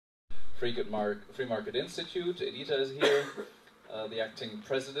Free Market Institute. Rita is here, the acting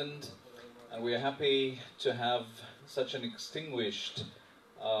president, and we are happy to have such an extinguished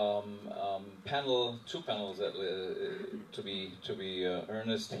panel, two panels to be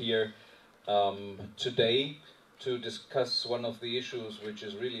earnest here today, to discuss one of the issues which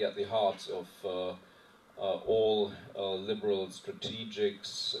is really at the heart of all liberal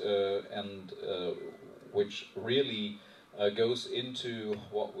strategics and which really goes into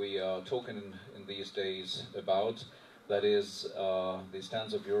what we are talking in these days about, that is the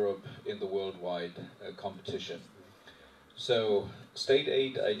stance of Europe in the worldwide competition. So state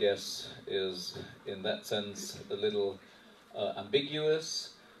aid, I guess, is in that sense a little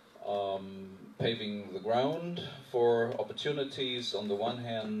ambiguous, paving the ground for opportunities on the one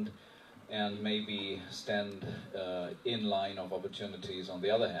hand, and maybe stand in line of opportunities on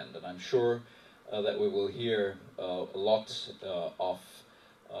the other hand. And I'm sure that we will hear a lot of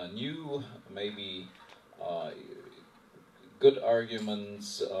new, maybe good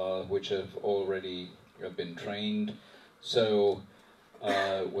arguments which have already been trained. So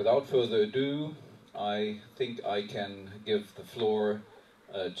without further ado, I think I can give the floor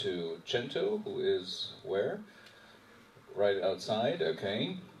to Cento, who is where? Right outside,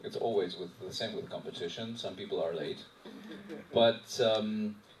 okay. It's always the same with competition, some people are late. But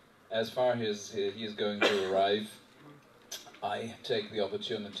as far as he is going to arrive, I take the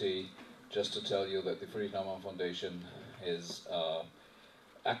opportunity just to tell you that the Friedrich Naumann Foundation is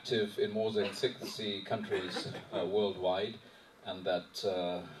active in more than 60 countries worldwide, and that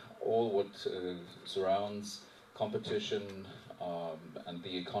all what surrounds competition and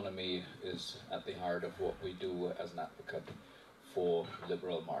the economy is at the heart of what we do as an advocate for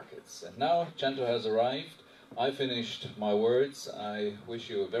liberal markets. And now Cento has arrived. I finished my words. I wish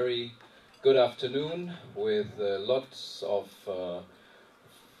you a very good afternoon with lots of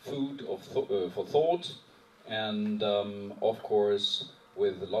food for thought, and of course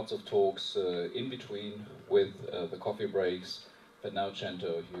with lots of talks in between with the coffee breaks. But now,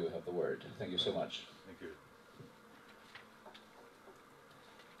 Cento, you have the word. Thank you so much. Thank you.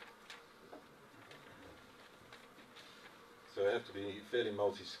 So I have to be fairly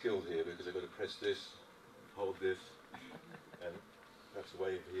multi-skilled here because I've got to press this, hold this, and perhaps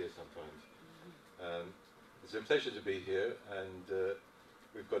wave here sometimes. It's a pleasure to be here, and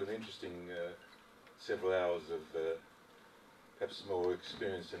we've got an interesting several hours of perhaps more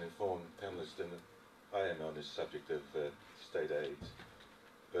experienced and informed panelists than I am on this subject of state aid.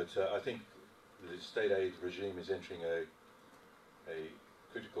 But I think the state aid regime is entering a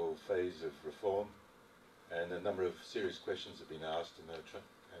critical phase of reform, and a number of serious questions have been asked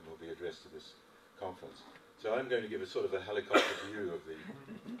and will be addressed at this conference. So I'm going to give a sort of a helicopter view of the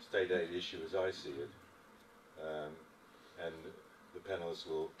state aid issue as I see it, and the panelists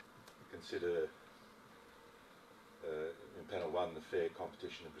will consider in panel one the fair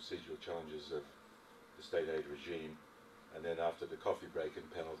competition and procedural challenges of the state aid regime, and then after the coffee break in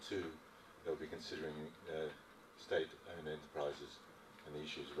panel two they'll be considering state-owned enterprises and the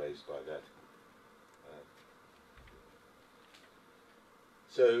issues raised by that.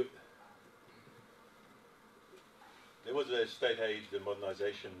 So there was a state aid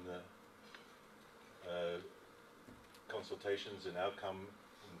modernization consultations and outcome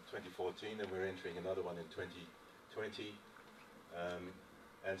in 2014, and we're entering another one in 2020.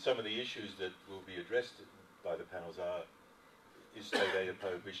 And some of the issues that will be addressed by the panels are: is state aid a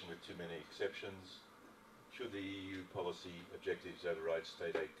prohibition with too many exceptions? Should the EU policy objectives override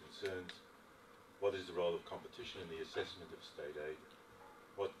state aid concerns? What is the role of competition in the assessment of state aid?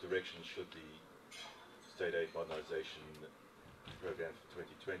 What direction should the state aid modernization program for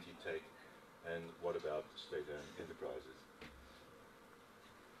 2020 take? And what about state-owned enterprises?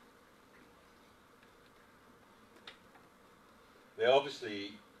 There are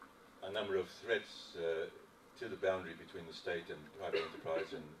obviously a number of threats to the boundary between the state and private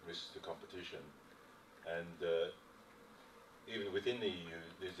enterprise and risks to competition. And even within the EU,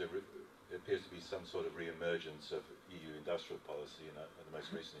 there appears to be some sort of re-emergence of EU industrial policy, and the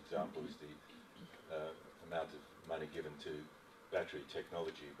most recent example is the amount of money given to battery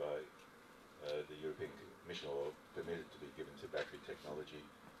technology by the European Commission, or permitted to be given to battery technology.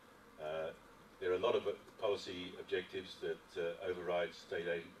 There are a lot of policy objectives that override state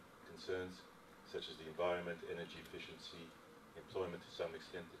aid concerns, such as the environment, energy efficiency, employment to some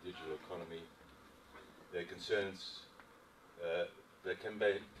extent, the digital economy. There are concerns that can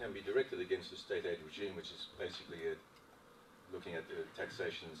be directed against the state aid regime, which is basically looking at the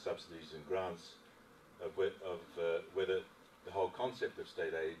taxation, subsidies and grants, of whether the whole concept of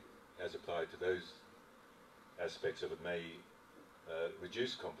state aid as applied to those aspects of it may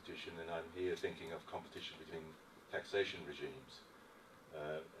reduce competition, and I'm here thinking of competition between taxation regimes.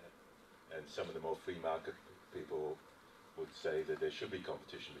 And some of the more free market people would say that there should be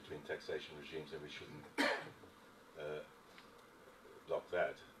competition between taxation regimes and we shouldn't block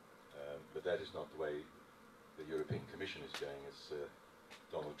that. But that is not the way the European Commission is going, as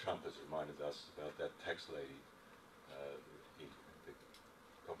Donald Trump has reminded us about that tax lady, the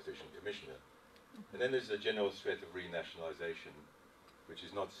competition commissioner. And then there's the general threat of renationalisation, which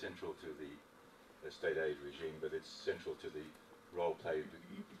is not central to the state aid regime, but it's central to the role played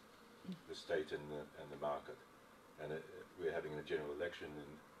the state and the market. And we're having a general election in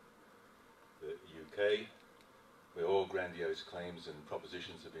the UK, where all grandiose claims and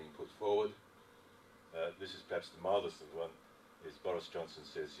propositions are being put forward. This is perhaps the mildest of one, is Boris Johnson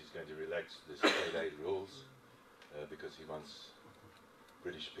says he's going to relax the state aid rules because he wants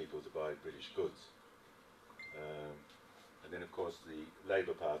British people to buy British goods. And then of course the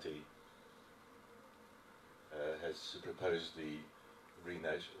Labour Party has proposed the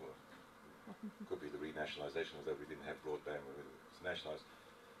could be the renationalisation, although we didn't have broadband, it's nationalised.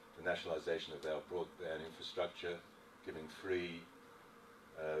 The nationalisation of our broadband infrastructure, giving free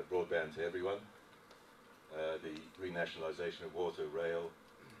broadband to everyone. The renationalisation of water, rail,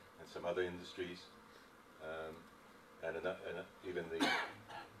 and some other industries, and even the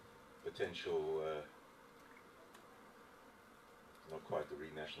potential, not quite the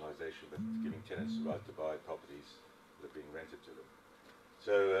renationalisation, but giving tenants the right to buy properties that are being rented to them.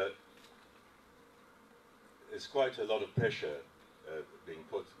 So there's quite a lot of pressure being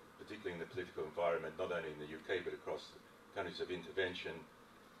put, particularly in the political environment, not only in the UK but across countries of intervention,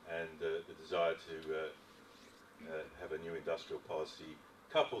 and the desire to have a new industrial policy,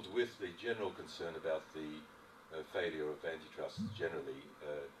 coupled with the general concern about the failure of antitrust generally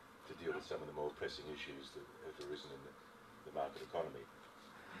to deal with some of the more pressing issues that have arisen in the market economy.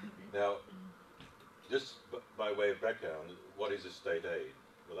 Now, just by way of background, what is a state aid?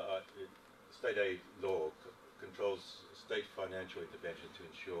 Well, state aid law controls state financial intervention to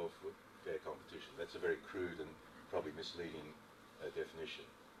ensure fair competition. That's a very crude and probably misleading definition.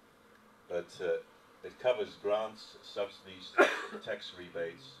 But it covers grants, subsidies, tax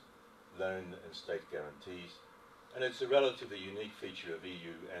rebates, loan and state guarantees, and it's a relatively unique feature of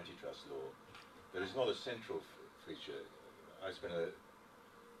EU antitrust law. But it's not a central feature. I spent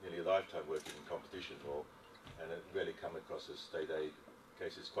nearly a lifetime working in competition law, and it rarely come across a state aid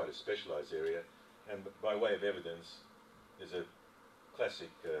case. It's quite a specialised area. And by way of evidence, there's a classic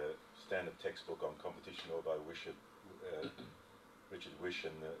standard textbook on competition law by Richard Wish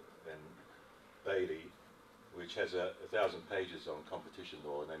and Bailey, which has 1,000 pages on competition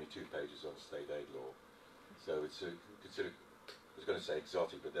law and only 2 pages on state aid law. So it's considered, I was going to say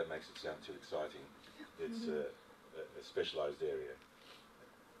exotic, but that makes it sound too exciting. It's a specialised area.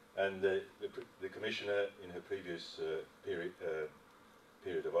 And the Commissioner, in her previous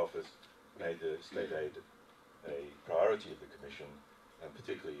period of office, made the state aid a priority of the Commission, and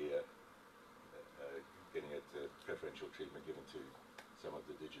particularly getting at preferential treatment given to some of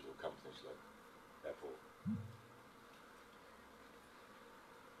the digital companies like Apple.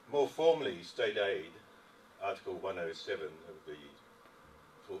 More formally, state aid, Article 107 of the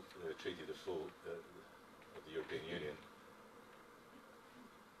Treaty of the European Union.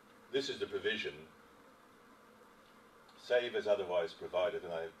 This is the provision: save as otherwise provided,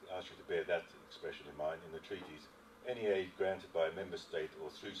 and I ask you to bear that expression in mind, in the treaties, any aid granted by a member state or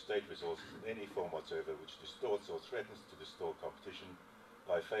through state resources in any form whatsoever which distorts or threatens to distort competition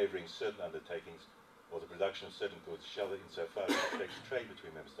by favouring certain undertakings or the production of certain goods shall, insofar as it affects trade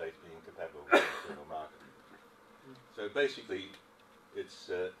between member states, be incompatible with the internal market. So basically,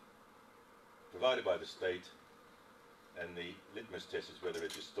 it's provided by the state, and the litmus test is whether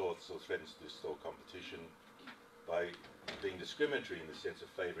it distorts or threatens to distort competition by being discriminatory in the sense of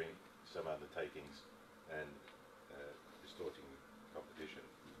favouring some undertakings and distorting competition.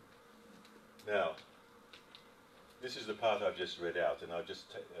 Now, this is the part I've just read out, and I've just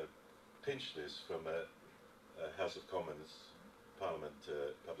pinched this from a House of Commons Parliament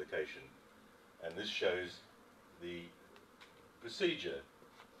publication, and this shows the procedure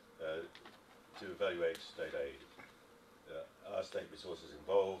to evaluate state aid. Are state resources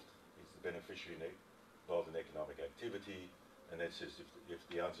involved? Is the beneficiary involved in economic activity? And that says if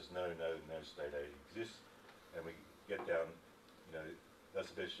the answer is no state aid exists, and we get down, does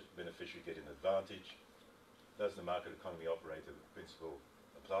the beneficiary get an advantage? Does the market economy operator principle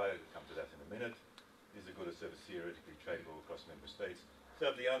apply? I'll come to that in a minute. Is the good or service theoretically tradable across member states?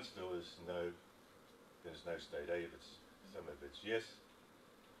 So if the answer is no, there's no state aid. If some of it's yes,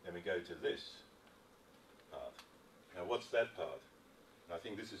 then we go to this part. Now what's that part? and I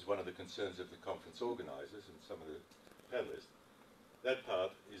think this is one of the concerns of the conference organisers and some of the panellists, that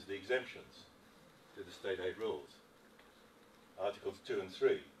part is the exemptions to the state aid rules. Articles 2 and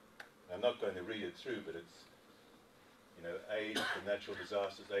 3. I'm not going to read it through, but it's, you know, aid for natural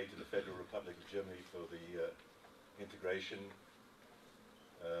disasters, aid to the Federal Republic of Germany for the integration,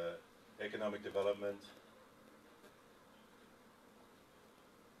 economic development,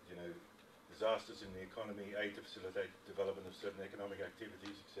 you know, disasters in the economy, aid to facilitate development of certain economic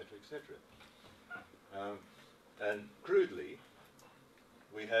activities, etc., etc. And crudely,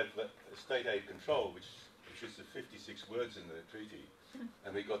 we have state aid control, which is the 56 words in the treaty,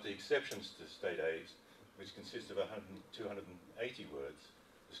 and we got the exceptions to state aid, which consist of 280 words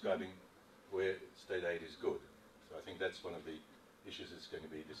describing where state aid is good. So I think that's one of the issues that's going to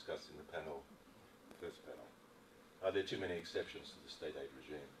be discussed in the panel, first panel. Are there too many exceptions to the state aid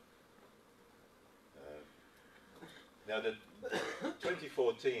regime? Now the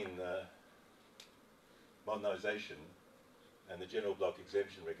 2014 modernisation and the general block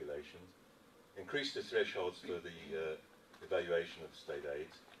exemption regulations increased the thresholds for the evaluation of state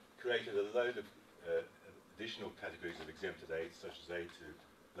aids, created a load of additional categories of exempted aids, such as aid to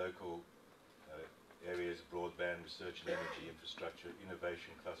local areas, broadband, research and energy infrastructure,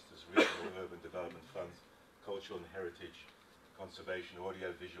 innovation clusters, regional urban development funds, cultural and heritage, conservation,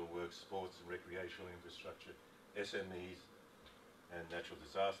 audio-visual works, sports and recreational infrastructure, SMEs and natural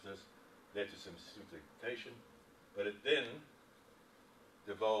disasters, led to some simplification, but it then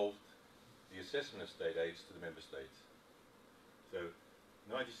devolved the assessment of state aids to the member states. So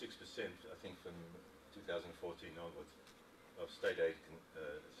 96%, I think from 2014 onwards, of state aid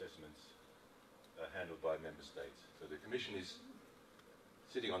assessments are handled by member states. So the Commission is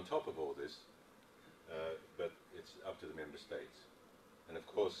sitting on top of all this, but it's up to the member states. And of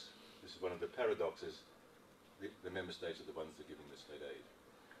course, this is one of the paradoxes. The member states are the ones that are giving the state aid.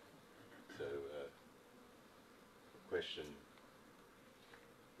 So, question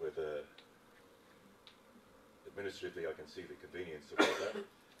whether administratively I can see the convenience of all that,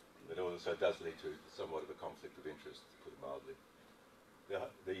 but it also does lead to somewhat of a conflict of interest, to put it mildly.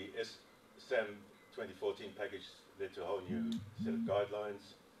 The SAM 2014 package led to a whole new set of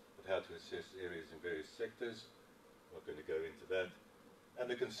guidelines of how to assess areas in various sectors. I'm not going to go into that. And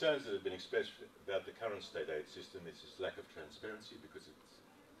the concerns that have been expressed about the current state aid system is its lack of transparency, because it's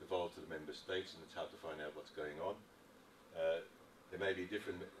devolved to the member states and it's hard to find out what's going on. There may be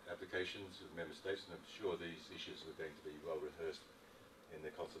different applications of member states, and I'm sure these issues are going to be well rehearsed in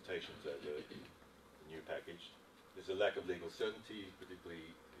the consultations over the new package. There's a lack of legal certainty, particularly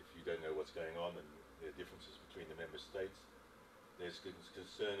if you don't know what's going on and there are differences between the member states. There's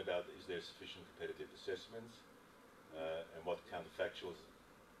concern about, is there sufficient competitive assessments, and what counterfactuals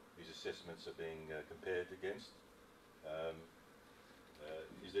these assessments are being compared against.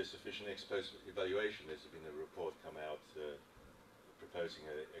 Is there sufficient ex post evaluation? There's been a report come out proposing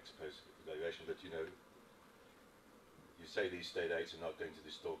an ex post evaluation, but you know, you say these state aids are not going to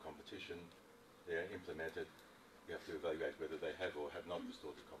distort competition, they are implemented, you have to evaluate whether they have or have not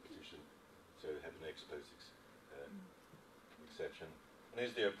distorted competition, so have an ex post exception. And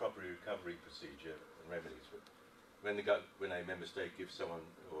is there a proper recovery procedure and remedies? When a member state gives someone,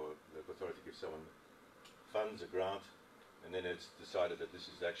 or local authority gives someone funds, a grant, and then it's decided that this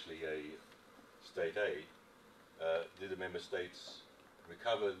is actually a state aid, do the member states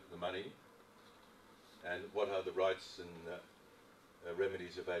recover the money, and what are the rights and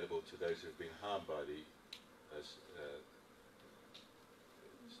remedies available to those who have been harmed by the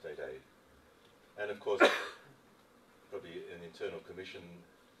state aid? And of course, probably an internal commission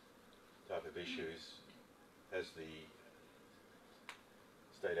type of issues. Has the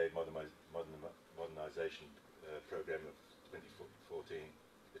state aid modernisation program of 2014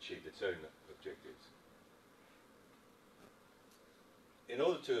 achieved its own objectives? In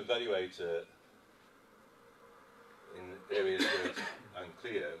order to evaluate in areas where it's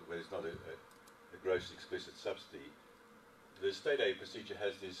unclear, where there's not a gross explicit subsidy, the state aid procedure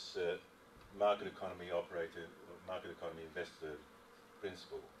has this market economy operator, or market economy investor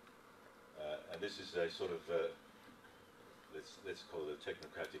principle. And this is a sort of, let's call it a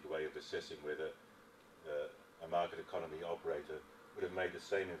technocratic way of assessing whether a market economy operator would have made the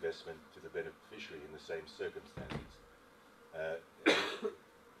same investment to the beneficiary in the same circumstances.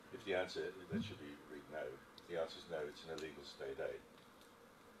 If the answer, that should be read no. If the answer is no, it's an illegal state aid.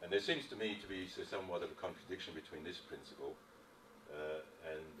 And there seems to me to be somewhat of a contradiction between this principle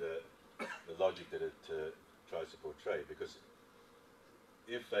and the logic that it tries to portray, because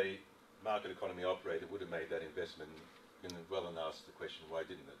if a market economy operator would have made that investment, you can well and ask the question, why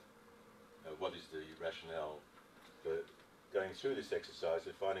didn't it? What is the rationale for going through this exercise,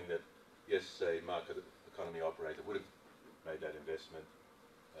 they're finding that, yes, a market economy operator would have made that investment,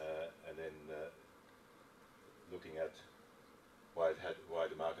 and then looking at why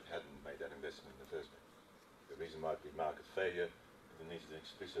the market hadn't made that investment in the first place. The reason might be market failure, but there needs an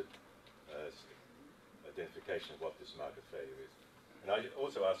explicit identification of what this market failure is. And I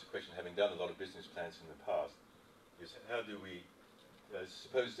also asked the question, having done a lot of business plans in the past, is how do we,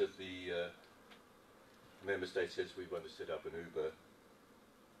 suppose that the member state says we want to set up an Uber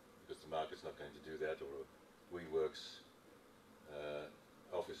because the market's not going to do that, or a WeWork's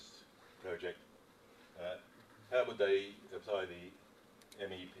office project. How would they apply the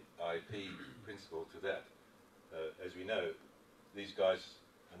MEIP principle to that? As we know, these guys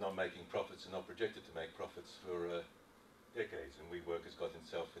are not making profits and not projected to make profits for decades, and WeWork has got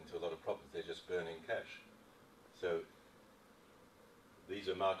itself into a lot of problems. They're just burning cash. So these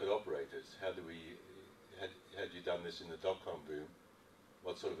are market operators. How do we, had you done this in the dot-com boom,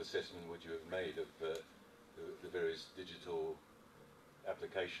 what sort of assessment would you have made of the various digital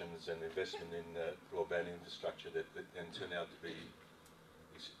applications and investment in broadband infrastructure that then turn out to be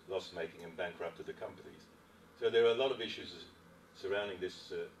loss-making and bankrupted the companies? So there are a lot of issues surrounding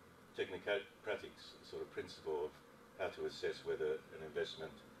this technocratic sort of principle of how to assess whether an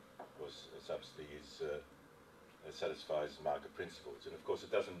investment or a subsidy satisfies market principles. And of course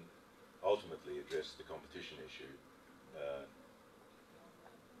it doesn't ultimately address the competition issue.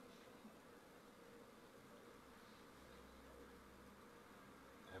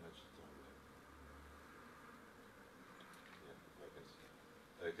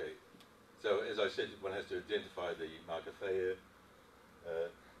 Okay, so as I said, one has to identify the market failure.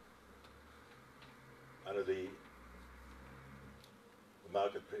 Under the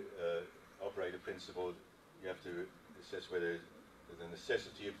market operator principle, you have to assess whether the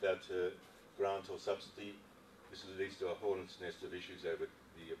necessity of that grant or subsidy. This leads to a hornet's nest of issues over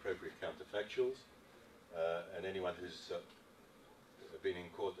the appropriate counterfactuals, and anyone who's been in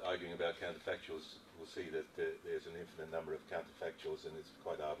court arguing about counterfactuals will see that there's an infinite number of counterfactuals, and it's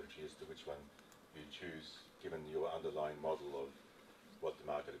quite arbitrary as to which one you choose, given your underlying model of what the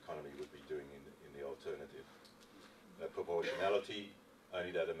market economy would be doing in the alternative. Proportionality, only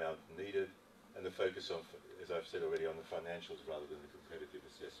that amount needed, and the focus on, as I've said already, on the financials rather than the competitive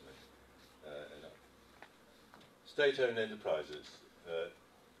assessment. State-owned enterprises.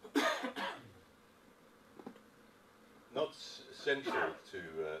 Not central to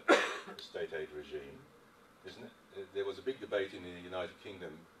the state aid regime. There was a big debate in the United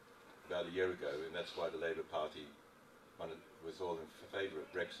Kingdom about a year ago, and that's why the Labour Party was all in favour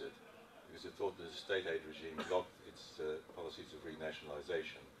of Brexit, because it thought that the state aid regime blocked its policies of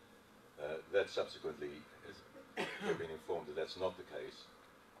renationalisation. That subsequently has been informed that that's not the case,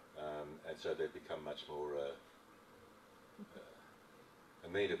 and so they've become much more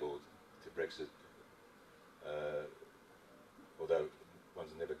amenable to Brexit, although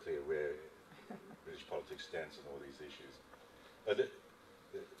one's never clear where British politics stands on all these issues. But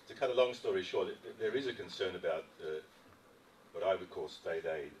to cut a long story short, there is a concern about what I would call state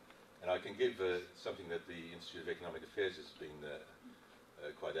aid, and I can give something that the Institute of Economic Affairs has been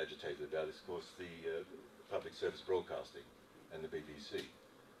quite agitated about. Is, of course, the public service broadcasting and the BBC.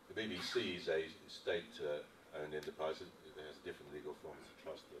 The BBC is a state-owned enterprise. It has different legal forms of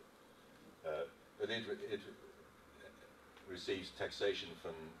trust, but it receives taxation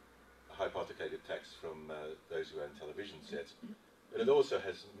from a hypothecated tax from those who own television sets, but it also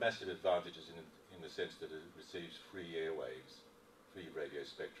has massive advantages in the sense that it receives free airwaves, free radio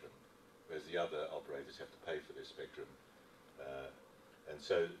spectrum, whereas the other operators have to pay for their spectrum. And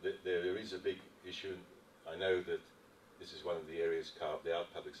so there is a big issue. I know that this is one of the areas carved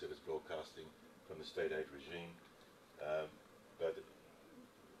out, public service broadcasting, from the state aid regime, but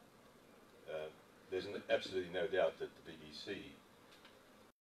there's absolutely no doubt that the BBC,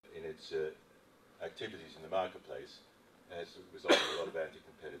 in its activities in the marketplace, has resulted in a lot of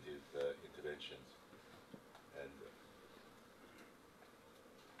anti-competitive interventions. And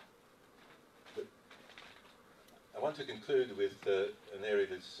but I want to conclude with an area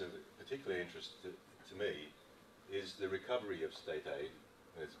that's of particular interest to me, is the recovery of state aid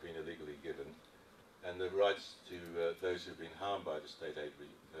that's been illegally given, and the rights to those who've been harmed by the state aid,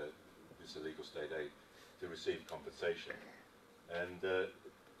 this illegal state aid, to receive compensation. And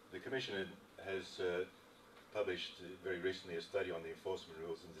the Commission has published very recently a study on the enforcement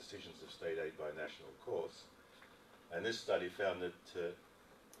rules and decisions of state aid by national courts. And this study found that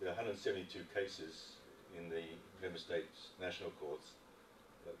there are 172 cases in the member states' national courts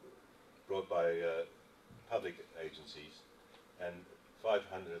brought by public agencies, and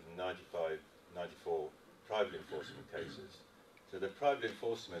 594 private enforcement cases. So the private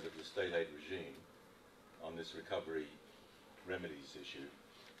enforcement of the state aid regime on this recovery remedies issue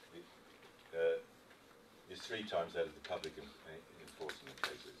is 3 times that of the public enforcement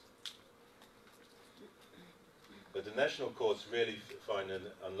cases. But the national courts rarely find an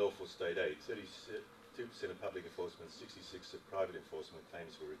unlawful state aid. 32% of public enforcement, 66% of private enforcement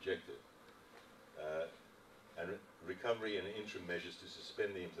claims were rejected. And recovery and interim measures to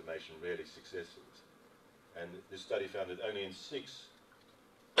suspend the implementation rarely successful. And this study found that only in 6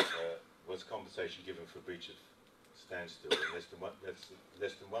 was compensation given for breach of standstill, and less than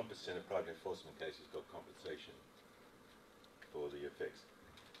 1% of private enforcement cases got compensation for the effects.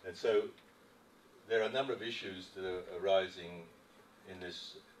 And so there are a number of issues that are arising in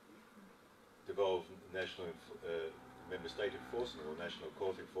this devolved national member state enforcement or national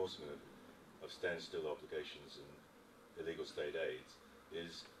court enforcement of standstill obligations and illegal state aids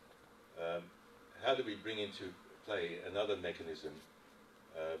is how do we bring into play another mechanism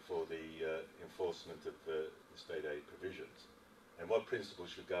for the enforcement of the state aid provisions, and what principles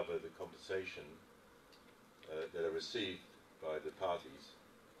should govern the compensation that are received by the parties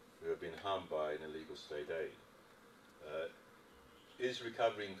who have been harmed by an illegal state aid? Is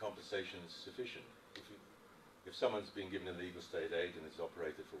recovery and compensation sufficient? If someone's been given illegal state aid and has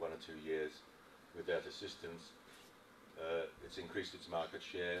operated for 1 or 2 years without assistance, it's increased its market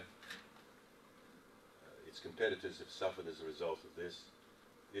share, its competitors have suffered as a result of this.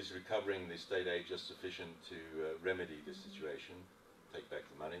 Is recovering the state aid just sufficient to remedy the situation, take back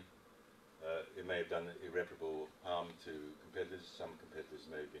the money? It may have done irreparable harm to competitors. Some competitors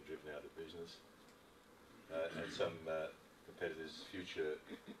may have been driven out of business, and some competitors' future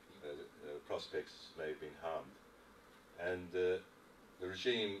prospects may have been harmed. And the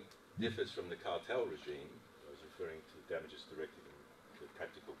regime differs from the cartel regime. I was referring to the damages directive and the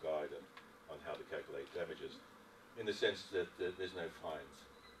practical guide on how to calculate damages, in the sense that there's no fines.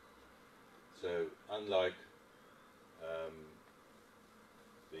 So unlike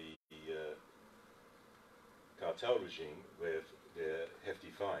the cartel regime, where there are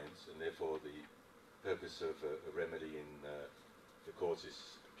hefty fines, and therefore the purpose of a remedy in the courts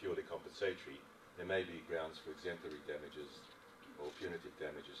is purely compensatory, there may be grounds for exemplary damages or punitive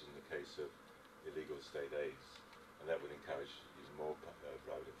damages in the case of illegal state aids, and that would encourage even more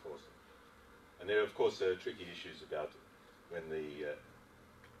private enforcement. And there are, of course, tricky issues about when the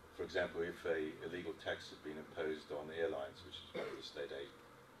for example, if a illegal tax has been imposed on airlines, which is one of the state aid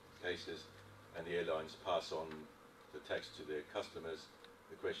cases, and the airlines pass on the tax to their customers,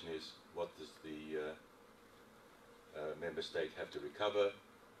 the question is, what does the member state have to recover?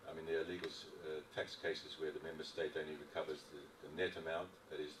 I mean, there are legal tax cases where the member state only recovers the net amount,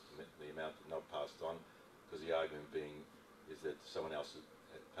 that is, the amount not passed on, because the argument being is that someone else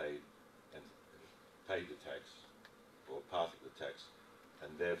had paid the tax, or part of the tax,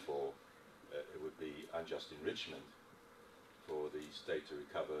 and therefore it would be unjust enrichment for the state to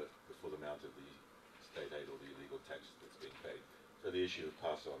recover the full amount of the state aid or the illegal tax that's being paid. So the issue of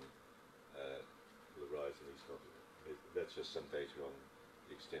pass-on will arise in these conflicts. That's just some data on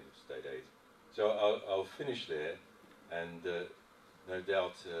the extent of state aid. So I'll finish there, and no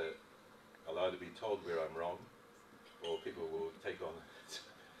doubt I'll either be told where I'm wrong, or people will take on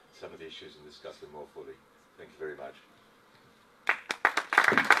some of the issues and discuss them more fully. Thank you very much.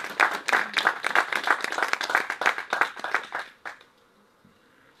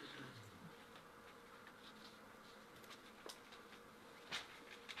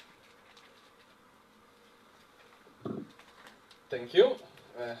 Thank you.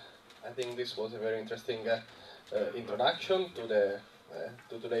 I think this was a very interesting introduction to the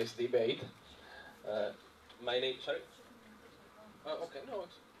to today's debate. My name, sorry. Okay, no,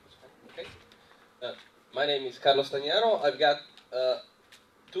 it's fine. Okay. My name is Carlos Tagnaro. I've got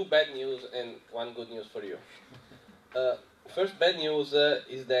 2 bad news and 1 good news for you. First bad news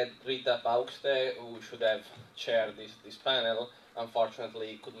is that Rita Paukštė, who should have chaired this panel,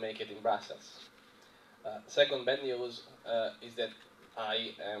 unfortunately couldn't make it in Brussels. Second bad news is that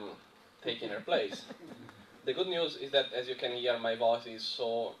I am taking her place. The good news is that, as you can hear, my voice is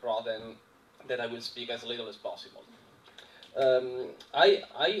so rotten that I will speak as little as possible.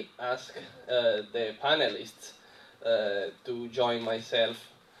 I ask the panelists to join myself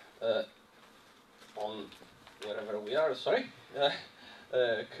on wherever we are, sorry.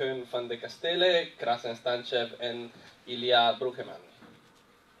 Koen van de Casteele, Krassen, Stanchev, and Ilya Bruggeman.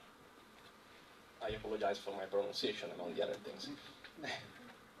 I apologize for my pronunciation and all the other things.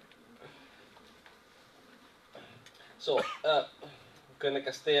 So, Koen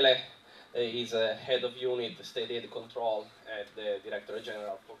Casteele is a head of unit state aid control at the Directorate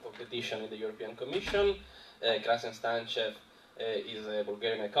General for Competition in the European Commission. Krassen Stanchev is a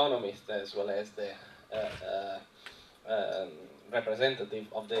Bulgarian economist as well as the representative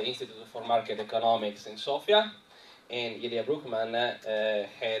of the Institute for Market Economics in Sofia. And Ilya Bruggeman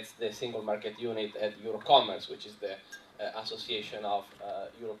heads the single market unit at EuroCommerce, which is the Association of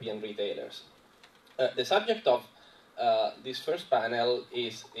European Retailers. The subject of this first panel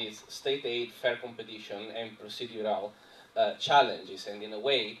is state aid, fair competition, and procedural challenges. And in a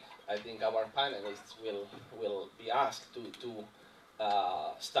way, I think our panelists will be asked to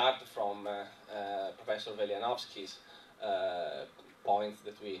start from Professor Velianovsky's points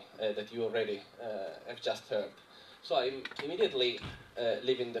that you already have just heard. So I'm immediately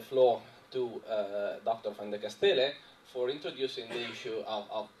leaving the floor to Dr. van der Casteele for introducing the issue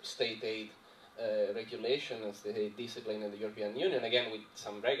of state aid regulation and state aid discipline in the European Union, again with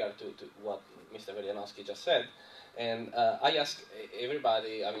some regard to what Mr. Velianovsky just said. And I ask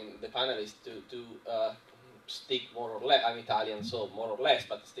everybody, I mean the panelists, to stick more or less, I'm Italian so more or less,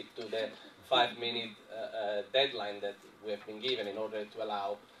 but stick to the 5-minute deadline that we have been given in order to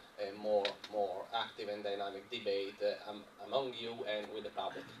allow a more active and dynamic debate among you and with the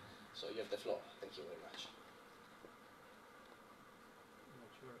public. So you have the floor. Thank you very much. I'm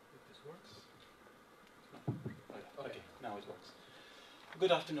not sure if this works. No. Okay, now it works.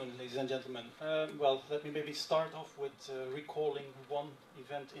 Good afternoon, ladies and gentlemen. Well, let me maybe start off with recalling one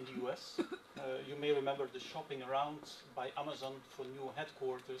event in the US. You may remember the shopping around by Amazon for new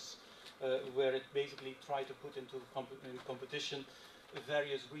headquarters, where it basically tried to put into competition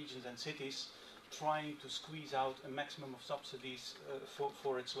various regions and cities, trying to squeeze out a maximum of subsidies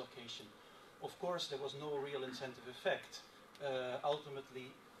for its location. Of course, there was no real incentive effect.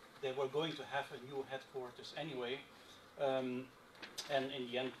 Ultimately, they were going to have a new headquarters anyway. And in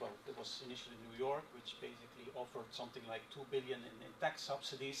the end, well, it was initially New York, which basically offered something like $2 billion in tax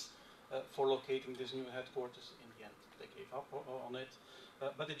subsidies for locating this new headquarters. In the end, they gave up on it.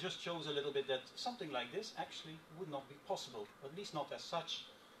 But it just shows a little bit that something like this actually would not be possible, at least not as such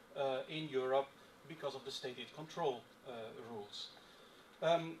in Europe, because of the state aid control rules.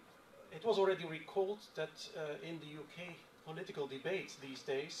 It was already recalled that in the UK political debates these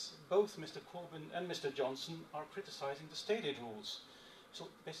days, both Mr. Koen and Mr. Johnson are criticizing the state aid rules. So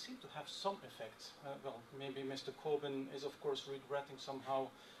they seem to have some effect. Well, maybe Mr. Koen is of course regretting somehow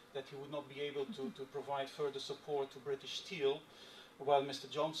that he would not be able to provide further support to British Steel, while Mr.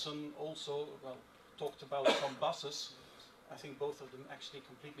 Johnson also talked about some buses. I think both of them actually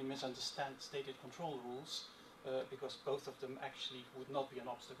completely misunderstand state aid control rules, because both of them actually would not be an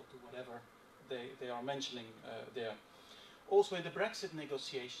obstacle to whatever they are mentioning there. Also in the Brexit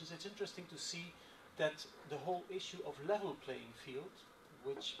negotiations, it's interesting to see that the whole issue of level playing field,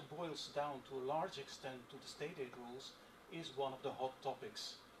 which boils down to a large extent to the state aid rules, is one of the hot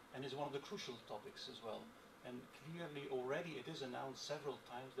topics and is one of the crucial topics as well. And clearly already it is announced several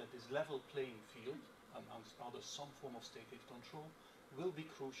times that this level playing field, amongst others some form of state aid control, will be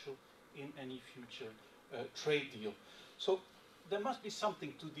crucial in any future trade deal. So there must be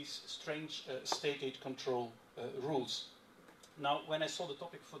something to these strange state aid control rules. Now, when I saw the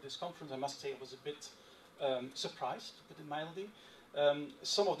topic for this conference, I must say I was a bit surprised, to put it mildly.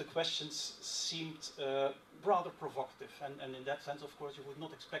 Some of the questions seemed rather provocative, and in that sense, of course, you would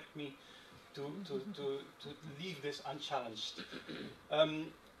not expect me to leave this unchallenged.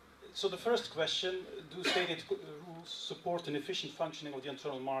 So the first question, do state aid rules support an efficient functioning of the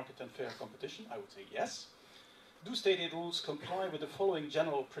internal market and fair competition? I would say yes. Do state aid rules comply with the following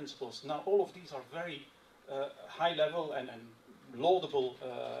general principles? Now, all of these are very high level and laudable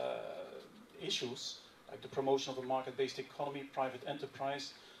issues, like the promotion of a market-based economy, private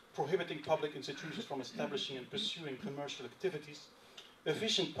enterprise, prohibiting public institutions from establishing and pursuing commercial activities,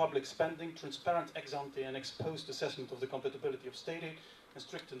 efficient public spending, transparent ex ante and ex post assessment of the compatibility of state aid, and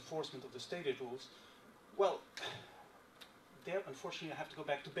strict enforcement of the state aid rules. Well, there unfortunately I have to go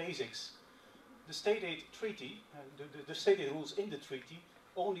back to basics. The state aid treaty, the state aid rules in the treaty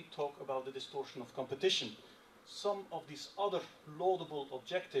only talk about the distortion of competition. Some of these other laudable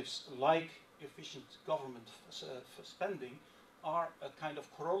objectives, like efficient government spending, are a kind of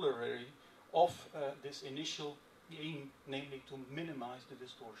corollary of this initial aim, namely to minimize the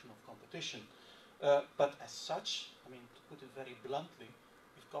distortion of competition. But as such, I mean, to put it very bluntly,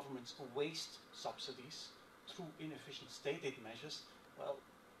 if governments waste subsidies through inefficient state aid measures, well,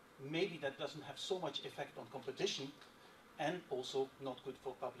 maybe that doesn't have so much effect on competition and also not good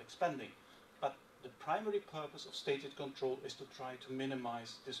for public spending. But the primary purpose of state aid control is to try to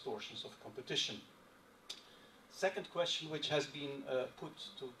minimize distortions of competition. Second question which has been put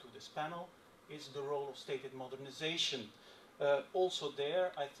to this panel is the role of stated modernization. Also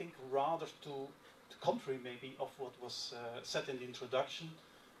there, I think rather to the contrary maybe of what was said in the introduction,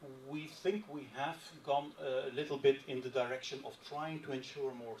 we think we have gone a little bit in the direction of trying to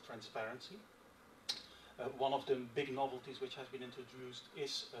ensure more transparency. One of the big novelties which has been introduced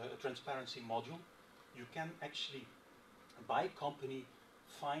is a transparency module. You can actually, by company,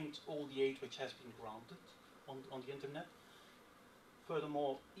 find all the aid which has been granted on the internet.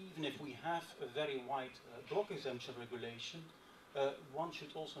 Furthermore, even if we have a very wide block exemption regulation, one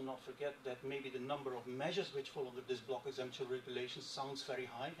should also not forget that maybe the number of measures which fall under this block exemption regulation sounds very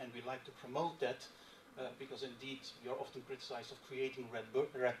high, and we like to promote that because indeed we are often criticized of creating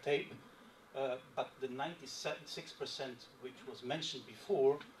red tape. But the 96% which was mentioned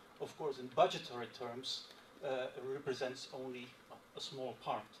before, of course in budgetary terms, represents only a small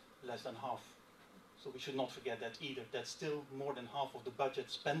part, less than half. So we should not forget that either. That still more than half of the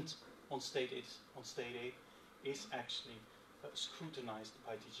budget spent on state aid is actually scrutinized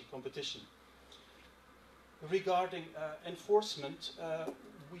by DG Competition. Regarding enforcement,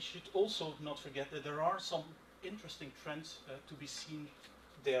 we should also not forget that there are some interesting trends to be seen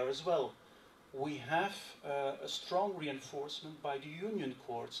there as well. We have a strong reinforcement by the union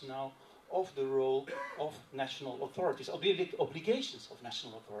courts now of the role of national authorities, of the obligations of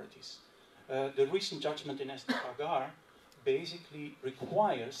national authorities. The recent judgment in Estapagar basically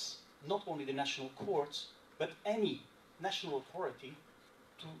requires not only the national courts, but any national authority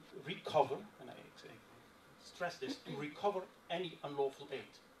to recover, and I stress this, to recover any unlawful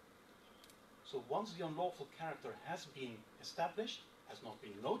aid. So once the unlawful character has been established, has not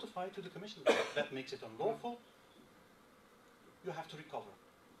been notified to the Commission, that makes it unlawful, you have to recover.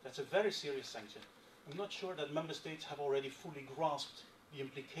 That's a very serious sanction. I'm not sure that member states have already fully grasped the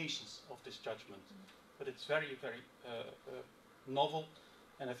implications of this judgment, but it's very, very novel,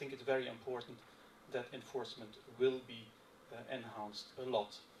 and I think it's very important that enforcement will be enhanced a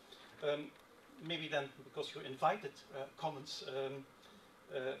lot. Maybe then, because you invited comments,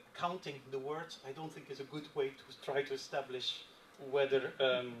 counting the words, I don't think is a good way to try to establish whether...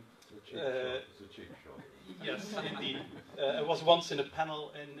 It's a cheap shot. Yes, indeed. I was once in a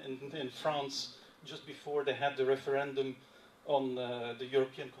panel in France, just before they had the referendum on the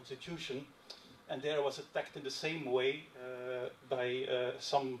European Constitution, and there I was attacked in the same way by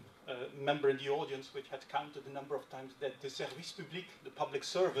some member in the audience which had counted the number of times that the service public, the public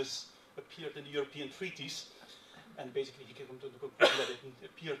service, appeared in the European treaties, and basically he came to the conclusion that it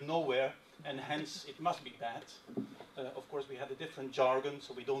appeared nowhere, and hence it must be bad. Of course, we had a different jargon,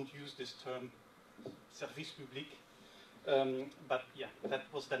 so we don't use this term service public. But yeah, that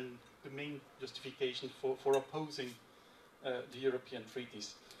was then the main justification for opposing the European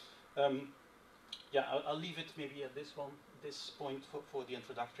treaties. Yeah, I'll leave it maybe at this point for the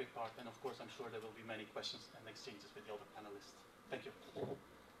introductory part, and of course I'm sure there will be many questions and exchanges with the other panelists. Thank you.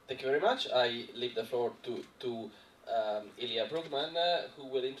 Thank you very much. I leave the floor to Ilya Bruggeman, who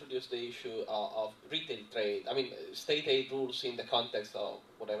will introduce the issue of retail trade. I mean, state aid rules in the context of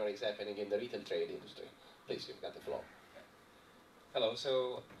whatever is happening in the retail trade industry. Please, you've got the floor. Hello,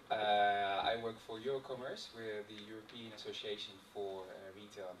 so I work for EuroCommerce. We're the European Association for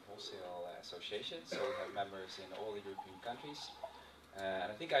Retail and Wholesale Associations, so we have members in all the European countries. And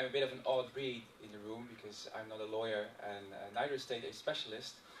I think I'm a bit of an odd breed in the room because I'm not a lawyer and neither is state aid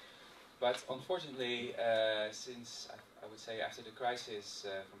specialist. But unfortunately, since I would say after the crisis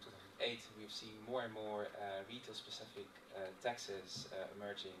from 2008, we've seen more and more retail-specific taxes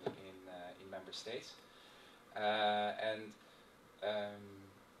emerging in member states.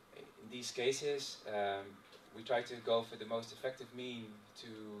 In these cases, we try to go for the most effective mean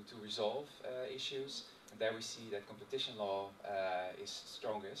to resolve issues. And there we see that competition law is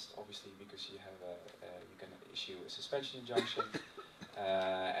strongest, obviously, because you have you can issue a suspension injunction,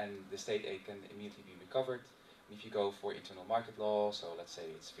 and the state aid can immediately be recovered. And if you go for internal market law, so let's say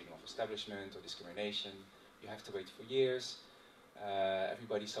it's freedom of establishment or discrimination, you have to wait for years.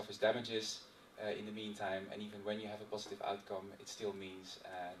 Everybody suffers damages in the meantime, and even when you have a positive outcome, it still means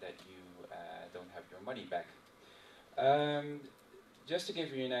that you don't have your money back. Just to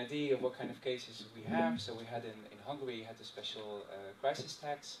give you an idea of what kind of cases we have, so we had in Hungary, we had a special crisis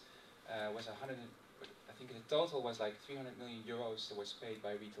tax, was 100, I think the total was like 300 million euros that was paid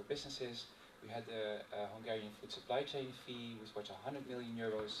by retail businesses. We had a Hungarian food supply chain fee, which was 100 million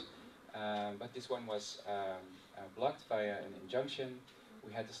euros, but this one was blocked via an injunction.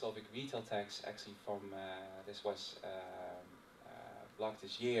 We had the Slovak retail tax, actually from, this was blocked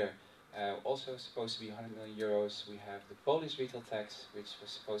this year, also supposed to be 100 million euros. We have the Polish retail tax, which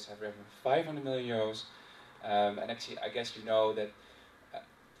was supposed to have revenue of 500 million euros. And actually, I guess you know that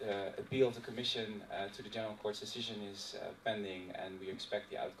the appeal of the Commission to the General Court's decision is pending, and we expect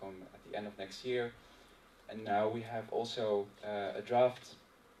the outcome at the end of next year. And now we have also a draft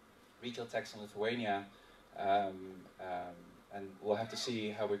retail tax in Lithuania, and we'll have to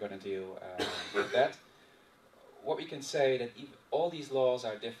see how we're going to deal with that. What we can say that all these laws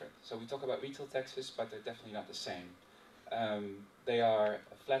are different. So we talk about retail taxes, but they're definitely not the same. They are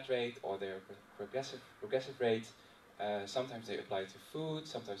a flat rate or they're a progressive rate. Sometimes they apply to food,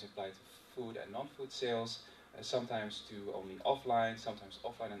 sometimes they apply to food and non-food sales, sometimes to only offline, sometimes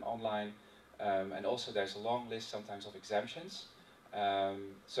offline and online. And also there's a long list sometimes of exemptions.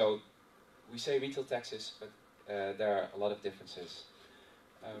 So we say retail taxes, but there are a lot of differences.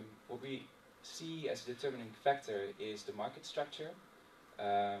 What we see as a determining factor is the market structure.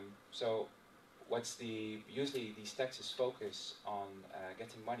 So usually these taxes focus on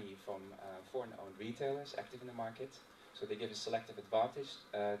getting money from foreign-owned retailers active in the market. So they give a selective advantage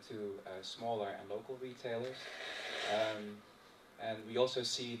to smaller and local retailers. And we also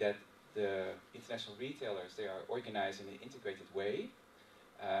see that the international retailers, they are organized in an integrated way.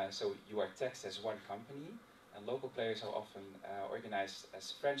 So you are taxed as one company, and local players are often organized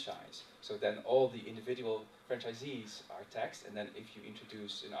as franchise. So then all the individual franchisees are taxed, and then if you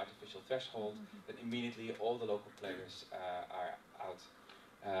introduce an artificial threshold, then immediately all the local players are out.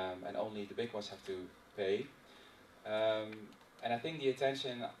 And only the big ones have to pay. And I think the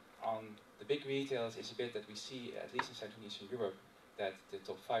attention on the big retailers is a bit that we see, at least in Central and Eastern Europe, that the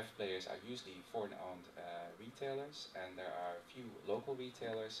top 5 players are usually foreign-owned retailers, and there are a few local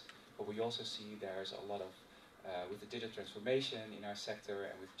retailers, but we also see there's a lot of, with the digital transformation in our sector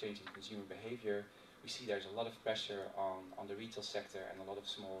and with changing consumer behavior, we see there's a lot of pressure on the retail sector, and a lot of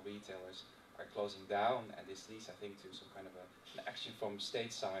small retailers are closing down, and this leads, I think, to some kind of an action from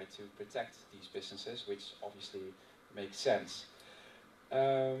state side to protect these businesses, which obviously makes sense.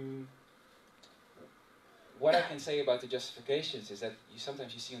 What I can say about the justifications is that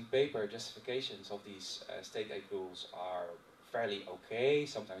sometimes you see on paper justifications of these state aid rules are fairly okay,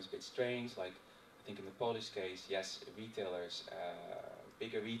 sometimes a bit strange, like I think in the Polish case, yes, retailers,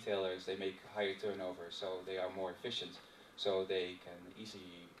 bigger retailers, they make higher turnover, so they are more efficient, so they can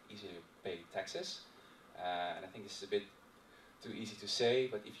easily pay taxes. And I think this is a bit too easy to say,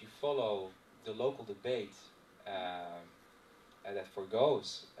 but if you follow the local debate that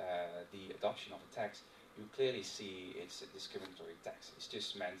forgoes the adoption of a tax, you clearly see it's a discriminatory tax. It's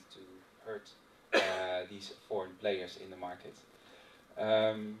just meant to hurt these foreign players in the market.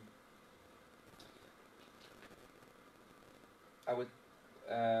 I would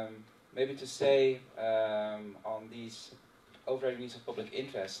maybe to say on these overriding needs of public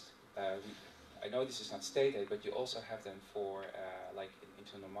interest, I know this is not state aid, but you also have them for like in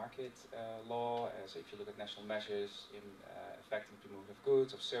internal market law. So if you look at national measures in affecting the movement of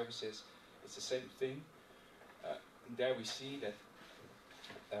goods, of services, it's the same thing. There we see that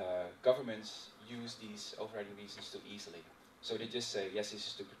governments use these overriding reasons too easily. So they just say, yes, this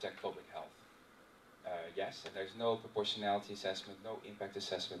is to protect public health. Yes, and there's no proportionality assessment, no impact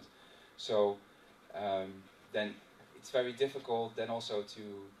assessment. So then it's very difficult then also to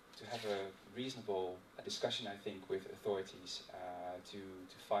have a reasonable discussion, I think, with authorities to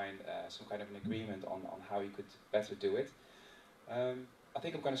find some kind of an agreement on how you could better do it. I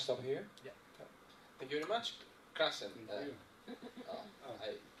think I'm going to stop here. Yeah. Thank you very much. Krassen,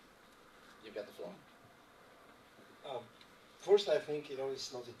 you got the floor. First, I think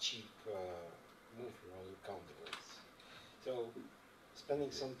it's not a cheap move, counterweights. So, spending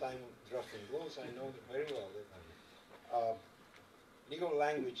some time drafting laws, I know very well that legal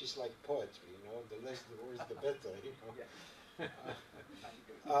language is like poetry. The less the words, the better.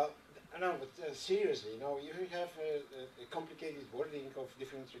 No, but seriously, you have a complicated wording of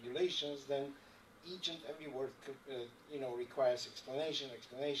different regulations, then each and every word requires explanation,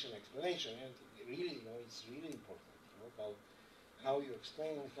 and really, it's really important, about how you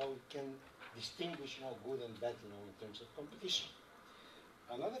explain and how you can distinguish, good and bad, in terms of competition.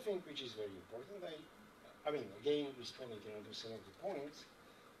 Another thing which is very important, I mean, again, responding, to some of the points,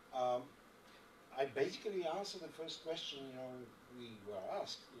 I basically answered the first question, we were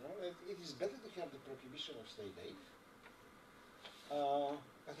asked, that it is better to have the prohibition of state aid,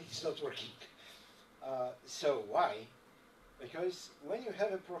 but it's not working. So why? Because when you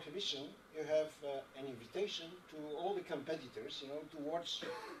have a prohibition, you have an invitation to all the competitors, to watch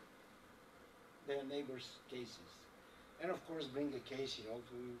their neighbors' cases, and of course bring a case, to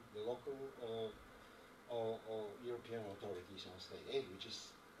the local or European authorities on state aid,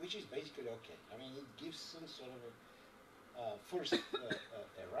 which is basically okay. I mean, it gives some sort of first a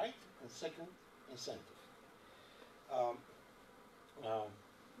right, and second, incentive.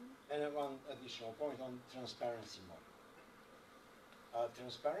 And one additional point on transparency model.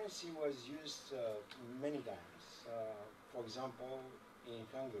 Transparency was used many times, for example, in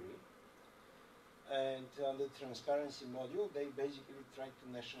Hungary. And on the transparency module, they basically tried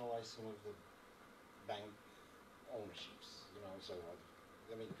to nationalize some of the bank ownerships, you know, so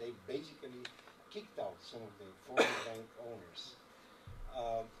I mean, they basically kicked out some of the foreign bank owners.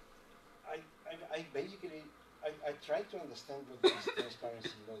 I tried to understand what this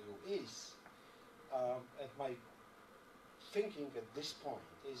transparency module is, and my thinking at this point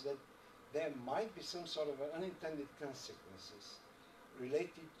is that there might be some sort of unintended consequences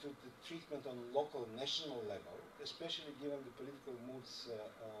related to the treatment on local, national level, especially given the political moods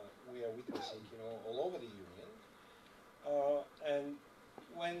we are witnessing, you know, all over the Union. And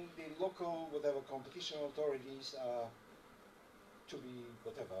when the local, whatever, competition authorities are to be,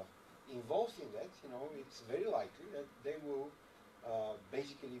 whatever, involved in that, you know, it's very likely that they will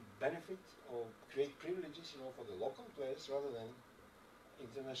basically benefit or create privileges, you know, for the local players rather than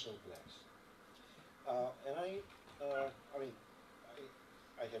international players. And I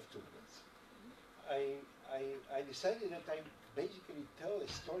have 2 minutes. I decided that I basically tell a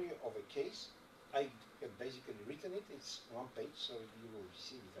story of a case. I have basically written it. It's 1 page, so you will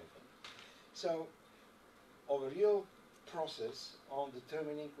receive it, I think. So, of a real process on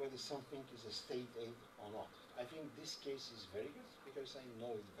determining whether something is a state aid or not. I think this case is very good because I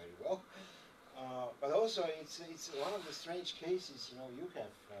know it very well. But also, it's one of the strange cases, you know, you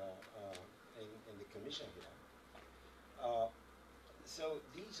have in the Commission here. So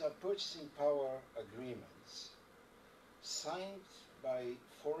these are purchasing power agreements signed by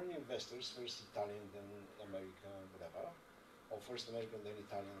foreign investors, first Italian, then American, whatever, or first American, then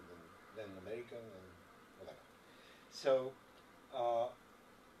Italian, then American, and whatever. So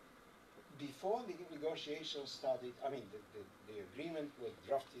before the negotiations started, I mean, the agreements were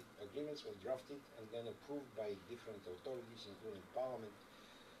drafted and then approved by different authorities, including Parliament,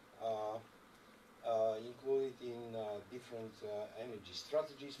 included in different energy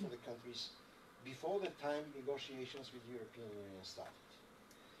strategies for the countries before the time negotiations with the European Union started.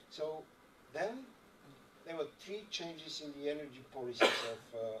 So then there were 3 changes in the energy policies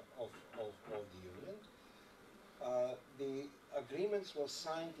of the Union. The agreements were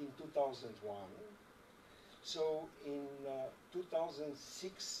signed in 2001. So in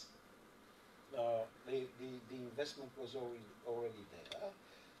 2006, the investment was already there.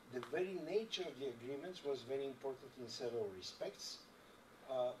 The very nature of the agreements was very important in several respects.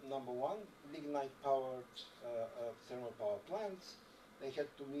 Number 1, lignite-powered thermal power plants, they had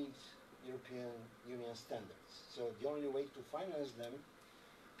to meet European Union standards. So the only way to finance them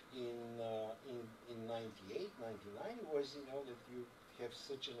in 98, 99 was, you know, that you have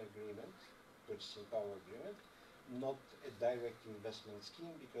such an agreement, purchasing power agreement, not a direct investment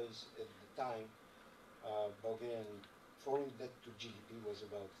scheme, because at the time Bulgarian foreign debt to GDP was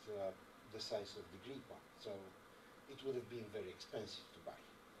about the size of the Greek one. So it would have been very expensive to buy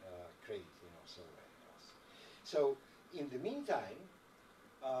credit, you know, somewhere else. So in the meantime,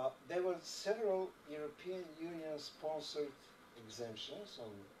 there were several European Union sponsored exemptions on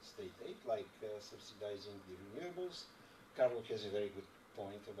state aid, like subsidizing the renewables. Carlo has a very good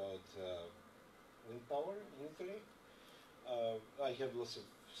point about wind power in Italy. I have lots of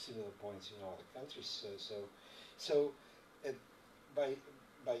similar points in other countries. So by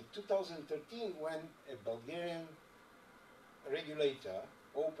 2013, when a Bulgarian regulator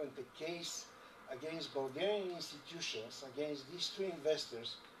opened a case against Bulgarian institutions, against these 2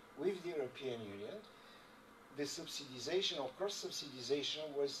 investors with the European Union, the subsidization, or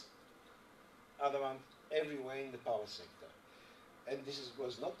cross-subsidization, was adamant everywhere in the power sector. And this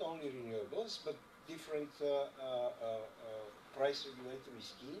was not only renewables, but different price regulatory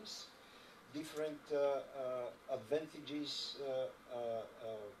schemes, different advantages,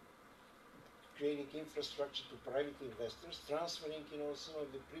 creating infrastructure to private investors, transferring, you know, some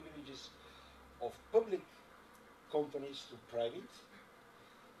of the privileges of public companies to private,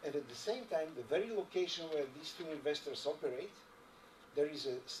 and at the same time, the very location where these 2 investors operate, there is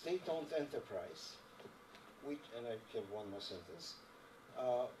a state-owned enterprise, which, and I have one more sentence,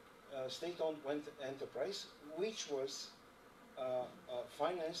 state-owned enterprise, which was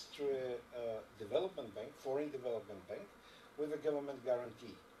financed through a development bank, foreign development bank, with a government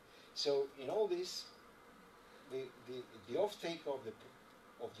guarantee. So in all this, the off-take of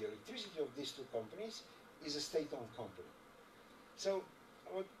the electricity of these 2 companies is a state-owned company. So,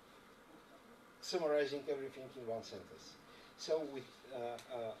 summarizing everything in 1 sentence. So with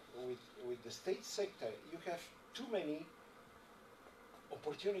the state sector, you have too many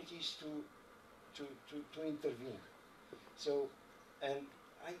opportunities to intervene. So, and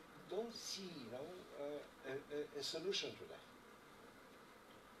don't see, a solution to that.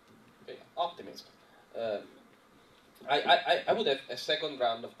 Okay, optimism. I would have a second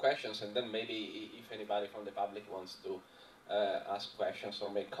round of questions, and then maybe if anybody from the public wants to ask questions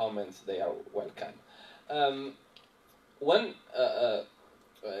or make comments, they are welcome.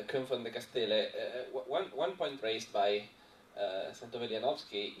 Koen van de Casteele, one point raised by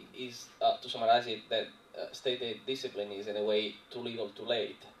Santovelianovsky is, to summarize it, that state aid discipline is in a way too little too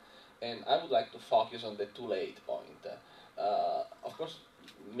late. And I would like to focus on the too late point. Of course,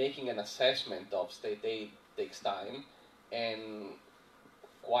 making an assessment of state aid takes time, and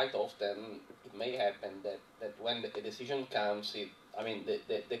quite often it may happen that when a decision comes,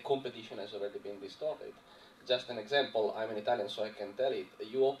 the competition has already been distorted. Just an example, I'm an Italian, so I can tell it.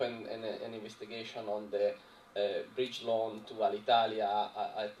 You open an investigation on the bridge loan to Alitalia,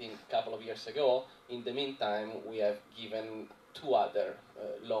 I think a couple of years ago. In the meantime, we have given 2 other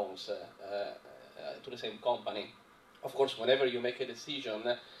loans to the same company. Of course, whenever you make a decision,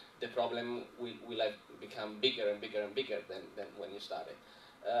 the problem will have become bigger and bigger and bigger than when you started.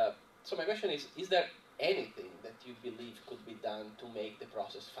 So my question is there anything that you believe could be done to make the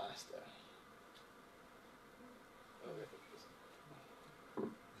process faster?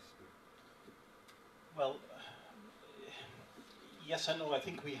 Well, yes and no. I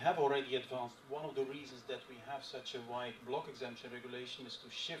think we have already advanced. One of the reasons that we have such a wide block exemption regulation is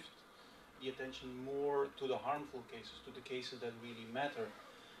to shift the attention more to the harmful cases, to the cases that really matter.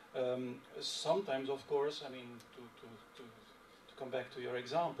 Sometimes, of course, I mean, to come back to your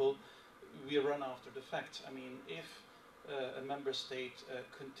example, we run after the facts. I mean, if a member state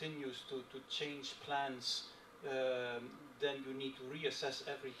continues to change plans, then you need to reassess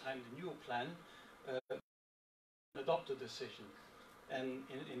every time the new plan adopt a decision. And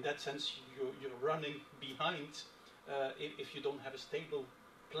in that sense, you're running behind if you don't have a stable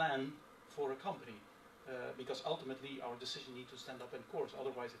plan for a company. Because ultimately our decision needs to stand up in course,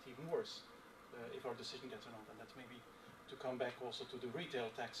 otherwise it's even worse if our decision gets annulled. And that's maybe to come back also to the retail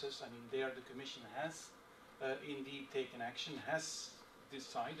taxes. I mean, there the Commission has indeed taken action, has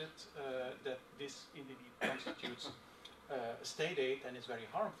decided that this indeed constitutes state aid and is very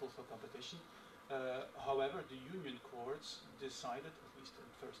harmful for competition. However, the union courts decided, at least in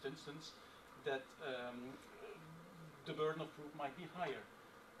the first instance, that the burden of proof might be higher.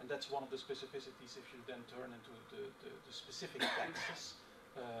 And that's one of the specificities if you then turn into the specific taxes,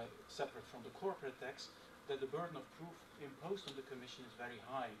 separate from the corporate tax, that the burden of proof imposed on the Commission is very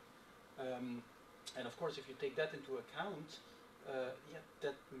high. And of course, if you take that into account,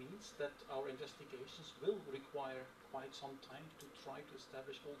 that means that our investigations will require quite some time to try to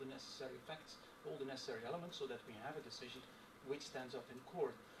establish all the necessary facts, all the necessary elements, so that we have a decision which stands up in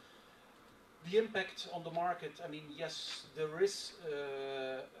court. The impact on the market, I mean, yes, there is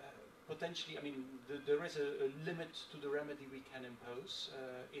potentially, I mean, there is a limit to the remedy we can impose.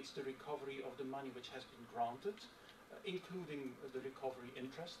 It's the recovery of the money which has been granted, including the recovery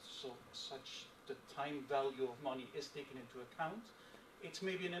interest, so such the time value of money is taken into account. It's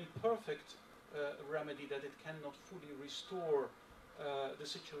maybe an imperfect remedy that it cannot fully restore the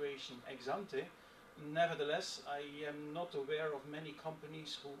situation ex ante. Nevertheless, I am not aware of many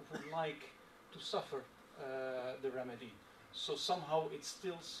companies who would like to suffer the remedy. So somehow it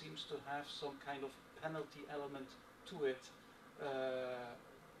still seems to have some kind of penalty element to it.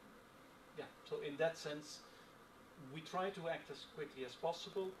 So in that sense, we try to act as quickly as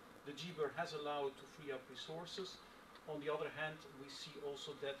possible. The GBER has allowed to free up resources. On the other hand, we see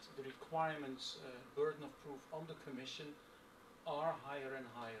also that the requirements, burden of proof on the Commission are higher and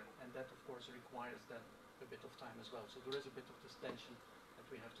higher, and that of course requires then a bit of time as well. So there is a bit of this tension that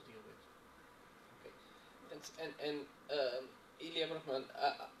we have to deal with. And Ilya Bruggeman,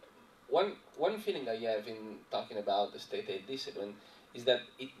 one feeling I have in talking about the state aid discipline is that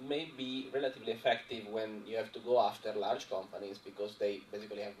it may be relatively effective when you have to go after large companies because they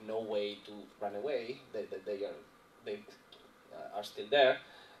basically have no way to run away. They are still there.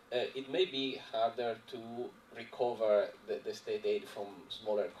 It may be harder to recover the state aid from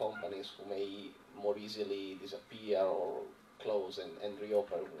smaller companies who may more easily disappear or close and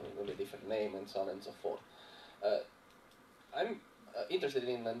reopen with a different name and so on and so forth. I'm interested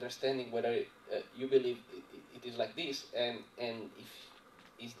in understanding whether you believe it is like this, and if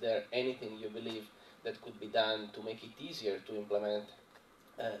is there anything you believe that could be done to make it easier to implement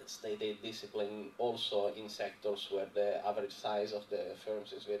state aid discipline also in sectors where the average size of the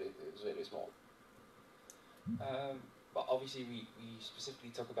firms is very small. Well, obviously we specifically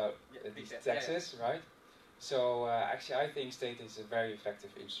talk about these taxes, right? So actually I think state aid is a very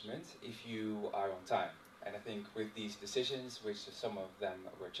effective instrument if you are on time. And I think with these decisions, which some of them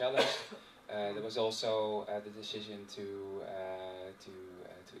were challenged, there was also the decision to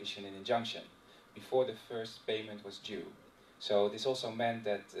issue an injunction before the first payment was due. So this also meant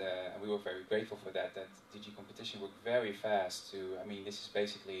that, and we were very grateful for that, that DG Competition worked very fast to, I mean, this is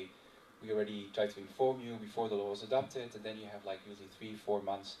basically, we already tried to inform you before the law was adopted, and then you have like usually 3-4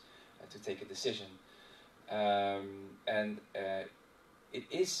 months to take a decision. It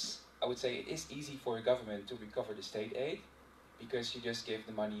is, I would say, it is easy for a government to recover the state aid because you just give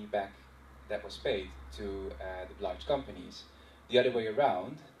the money back that was paid to the large companies. The other way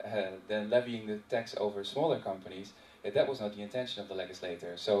around, then levying the tax over smaller companies, that was not the intention of the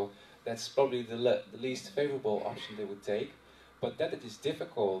legislator. So that's probably the least favorable option they would take. But that it is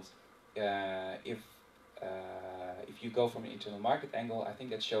difficult if you go from an internal market angle, I think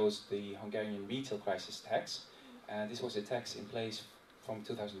that shows the Hungarian retail crisis tax. This was a tax in place from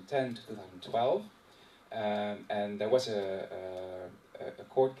 2010 to 2012. And there was a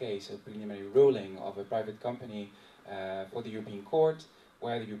court case, a preliminary ruling of a private company for the European Court,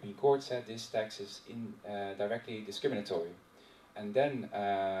 where the European Court said this tax is directly discriminatory. And then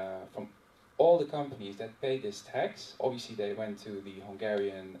from all the companies that paid this tax, obviously they went to the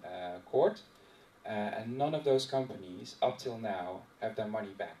Hungarian court, and none of those companies up till now have their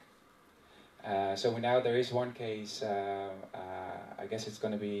money back. So now there is one case, I guess it's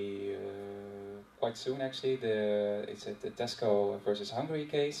going to be quite soon actually, it's the Tesco versus Hungary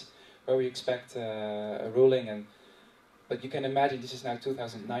case, where we expect a ruling. But you can imagine this is now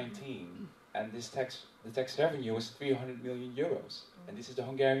 2019, and the tax revenue was 300 million euros, and this is the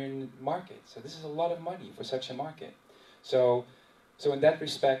Hungarian market. So this is a lot of money for such a market. So in that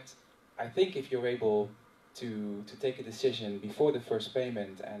respect, I think if you're able to take a decision before the first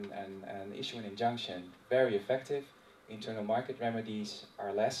payment and issue an injunction, very effective. Internal market remedies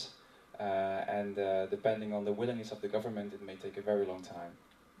are less, and depending on the willingness of the government, it may take a very long time.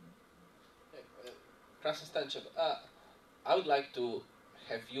 Krassen, Stanchev, I would like to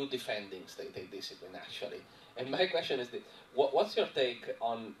have you defending state aid discipline, actually. And my question is this: what's your take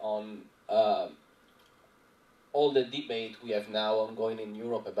on all the debate we have now ongoing in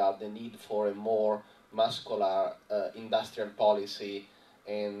Europe about the need for a more muscular industrial policy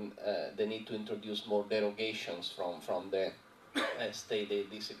and the need to introduce more derogations from the state aid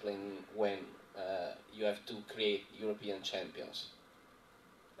discipline when you have to create European champions?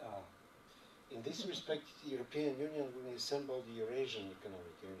 In this respect, the European Union will resemble the Eurasian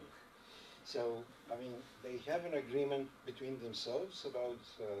Economic Union. So, I mean, they have an agreement between themselves about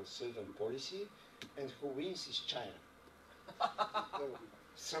certain policy, and who wins is China. So,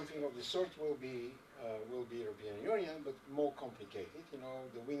 something of the sort will be European Union, but more complicated. You know,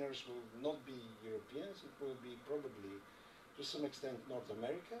 the winners will not be Europeans. It will be probably, to some extent, North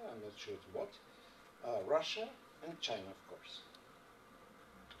America. I'm not sure to what. Russia and China, of course.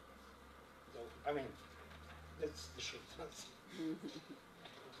 So, I mean, that's the short answer.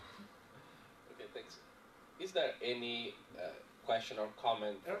 Okay, thanks. Is there any question or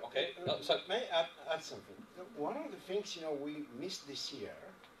comment? Okay. May I add something? One of the things we missed this year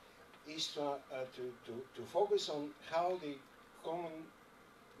is to focus on how the common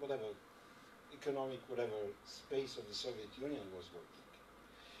economic space of the Soviet Union was working.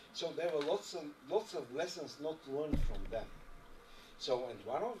 So there were lots of lessons not learned from them. So, and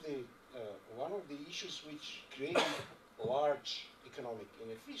one of the issues which created large economic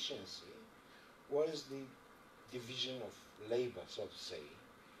inefficiency was the division of labor, so to say,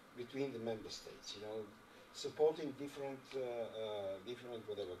 between the member states. Supporting different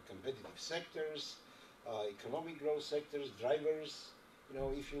competitive sectors, economic growth sectors, drivers.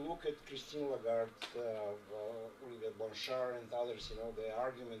 If you look at Christine Lagarde, Olivier Blanchard, and others, the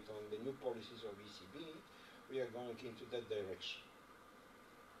argument on the new policies of ECB, we are going into that direction.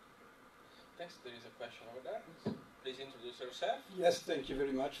 Thanks. There is a question over there. Please introduce yourself. Yes, thank you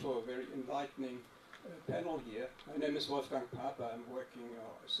very much for a very enlightening panel here. My name is Wolfgang Papa. I'm working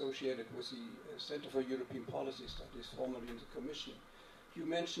associated with the Center for European Policy Studies, formerly in the Commission. You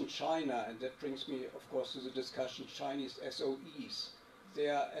mentioned China, and that brings me, of course, to the discussion Chinese SOEs. They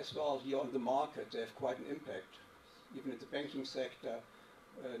are as well here on the market. They have quite an impact, even in the banking sector,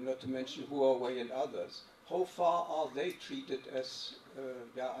 not to mention Huawei and others. How far are they treated as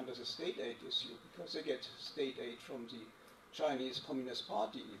under the state aid issue? Because they get state aid from the Chinese Communist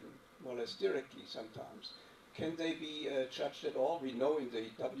Party, even more or less directly sometimes. Can they be judged at all? We know in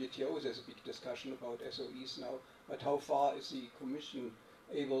the WTO there's a big discussion about SOEs now, but how far is the Commission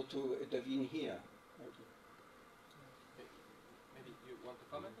able to intervene here? Thank you. Maybe you want to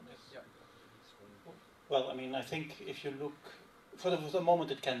comment on this? Yeah. Well, I mean, I think if you look For the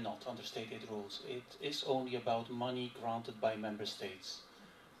moment, it cannot under state aid rules. It is only about money granted by member states.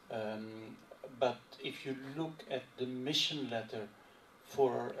 But if you look at the mission letter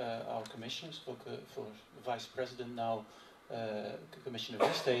for our commissioners, for Vice President now, Commissioner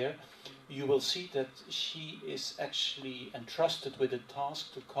Vestager, you will see that she is actually entrusted with the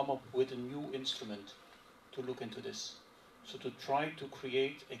task to come up with a new instrument to look into this. So to try to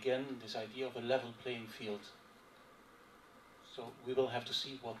create again this idea of a level playing field. So we will have to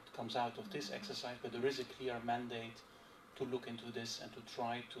see what comes out of this exercise, but there is a clear mandate to look into this and to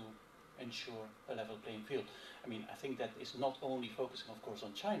try to ensure a level playing field. I mean, I think that is not only focusing, of course,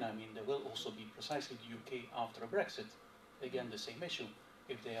 on China. I mean, there will also be precisely the UK after a Brexit. Again, the same issue.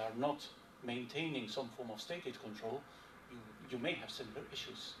 If they are not maintaining some form of state aid control, you may have similar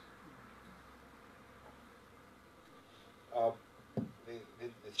issues.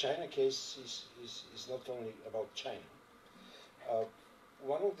 The China case is not only about China.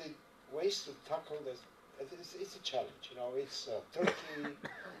 One of the ways to tackle this, it's a challenge. You know, it's Turkey,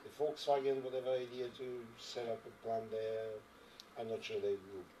 the Volkswagen, whatever idea to set up a plant there. I'm not sure they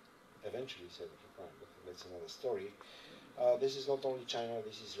will eventually set up a plant, but that's another story. This is not only China,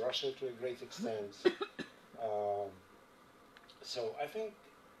 this is Russia to a great extent. So I think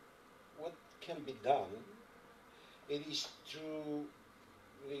what can be done, it is through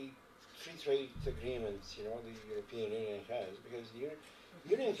the free trade agreements, you know, the European Union has, because the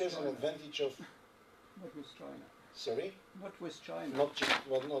Union has an advantage of... What was China? Sorry? What was China?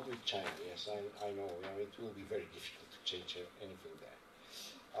 Not with China, yes, I know. It will be very difficult to change anything there.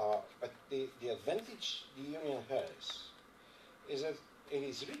 But the advantage the Union has is that it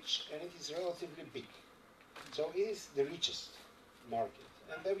is rich and it is relatively big. So it is the richest market,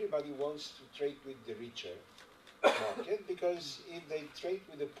 and everybody wants to trade with the richer market, because if they trade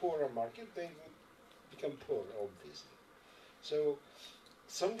with the poorer market, they would become poor, obviously. So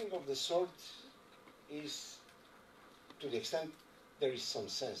something of the sort is, to the extent there is some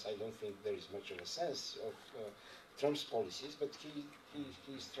sense, I don't think there is much of a sense of Trump's policies, but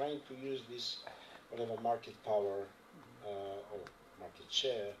he's trying to use this whatever market power or market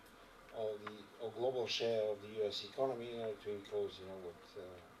share or global share of the U.S. economy in order to impose, you know,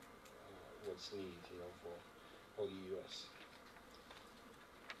 what's needed, you know, for the U.S.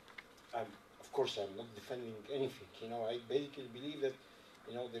 Of course, I'm not defending anything. You know, I basically believe that,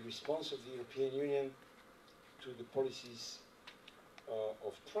 you know, the response of the European Union to the policies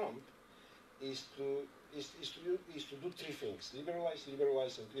of Trump is to do three things: liberalize,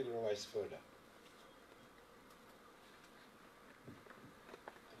 liberalize, and liberalize further.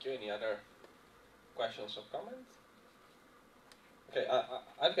 Thank you. Any other questions or comments? Okay,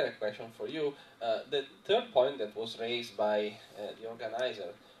 I've got a question for you. The third point that was raised by the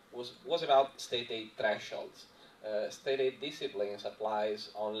organizer was about state aid thresholds. State aid disciplines applies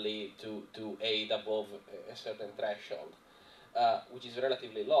only to aid above a certain threshold, which is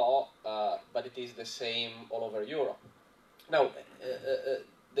relatively low, but it is the same all over Europe. Now,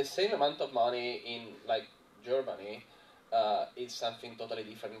 the same amount of money in, like, Germany is something totally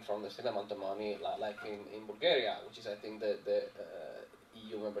different from the same amount of money like in Bulgaria, which is, I think, the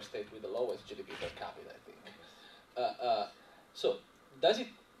EU member state with the lowest GDP per capita, I think. So, does it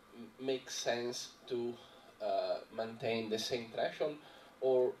make sense to maintain the same threshold,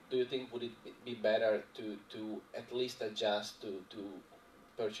 or do you think would it be better to at least adjust to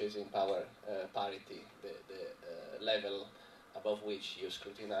purchasing power parity, the level above which you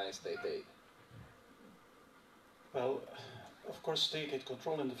scrutinize state aid? Well, of course, state aid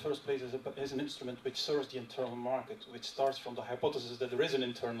control in the first place is an instrument which serves the internal market, which starts from the hypothesis that there is an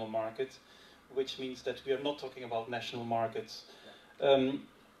internal market, which means that we are not talking about national markets.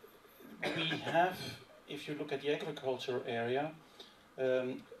 We have, if you look at the agriculture area,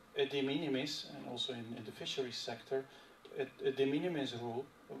 a de minimis, and also in the fisheries sector, a de minimis rule,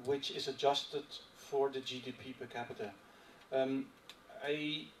 which is adjusted for the GDP per capita.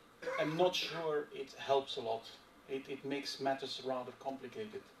 I am not sure it helps a lot. It makes matters rather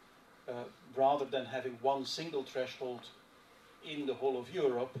complicated. Rather than having one single threshold in the whole of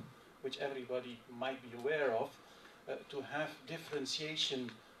Europe, which everybody might be aware of, to have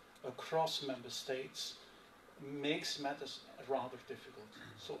differentiation across member states makes matters rather difficult.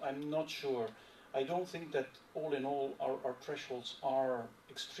 So I'm not sure. I don't think that all in all our thresholds are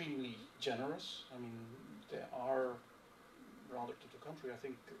extremely generous. I mean, they are, rather to the contrary, I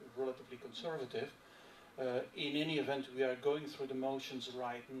think, relatively conservative. In any event, we are going through the motions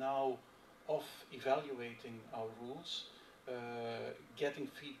right now of evaluating our rules, getting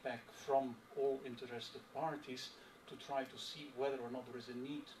feedback from all interested parties to try to see whether or not there is a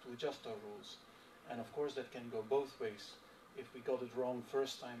need to adjust our rules. And of course that can go both ways. if we got it wrong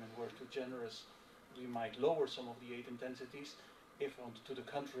first time and were too generous, we might lower some of the 8 intensities. If, to the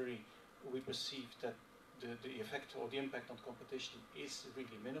contrary, we perceive that the effect or the impact on competition is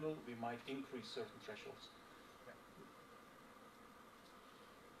really minimal, we might increase certain thresholds.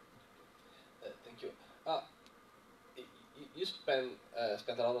 Thank you. You spent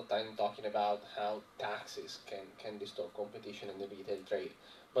a lot of time talking about how taxes can distort competition in the retail trade,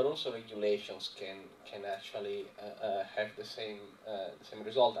 but also regulations can actually have the same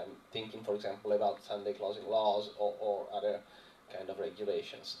result. I'm thinking, for example, about Sunday closing laws or other kind of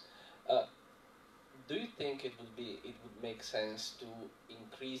regulations. Do you think it would make sense to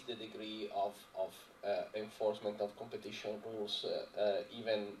increase the degree of enforcement of competition rules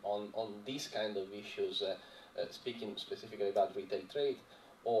even on these kind of issues, speaking specifically about retail trade,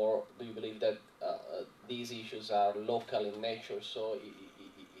 or do you believe that these issues are local in nature, so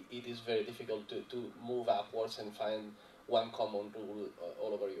it is very difficult to move upwards and find one common rule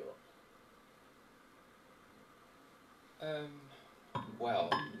all over Europe? Well,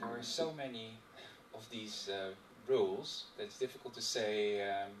 there are so many of these rules that it's difficult to say,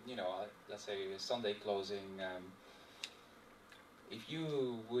 you know, let's say Sunday closing. If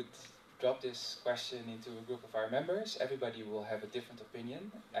you would drop this question into a group of our members, everybody will have a different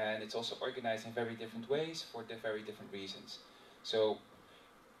opinion, and it's also organized in very different ways for very different reasons. So,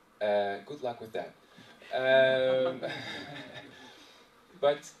 good luck with that.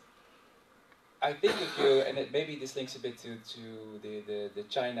 But I think if you, and maybe this links a bit to the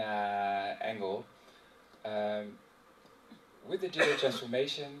China angle, with the digital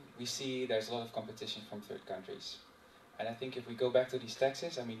transformation, we see there's a lot of competition from third countries. And I think if we go back to these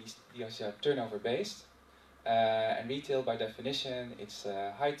taxes, I mean, these are turnover based, and retail by definition, it's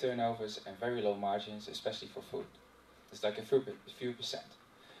high turnovers and very low margins, especially for food. It's like a few percent.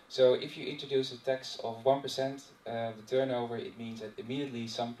 So if you introduce a tax of 1% of the turnover, it means that immediately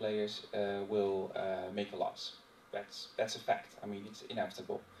some players will make a loss. That's a fact. I mean, it's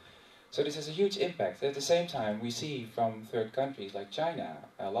inevitable. So this has a huge impact. At the same time, we see from third countries like China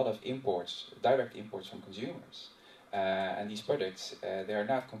a lot of imports, direct imports from consumers. And these products, they are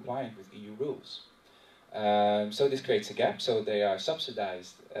not compliant with EU rules. So this creates a gap. So they are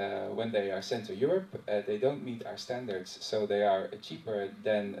subsidized when they are sent to Europe. They don't meet our standards, so they are cheaper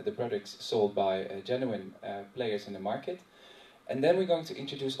than the products sold by genuine players in the market. And then we're going to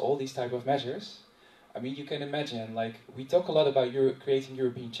introduce all these type of measures. I mean, you can imagine, like, we talk a lot about creating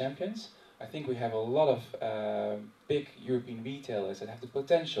European champions. I think we have a lot of big European retailers that have the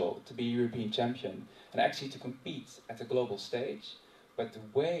potential to be European champion and actually to compete at the global stage. But the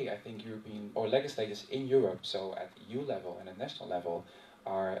way I think European or legislators in Europe, so at EU level and at national level,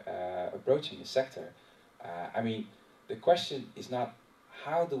 are approaching the sector. I mean, the question is not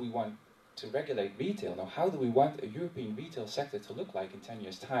how do we want to regulate retail, no, how do we want a European retail sector to look like in 10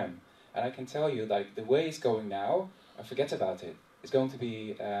 years' time? And I can tell you, like, the way it's going now, forget about it. It's going to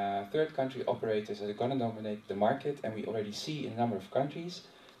be third country operators that are going to dominate the market, and we already see in a number of countries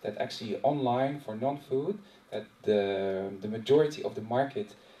that actually online for non-food, that the majority of the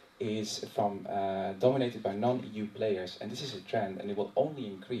market is from dominated by non-EU players, and this is a trend, and it will only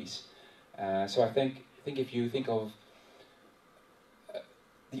increase. So I think if you think of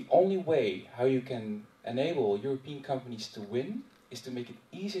the only way how you can enable European companies to win is to make it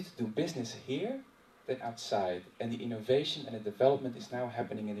easier to do business here than outside. And the innovation and the development is now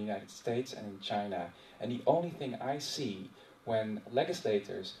happening in the United States and in China. And the only thing I see when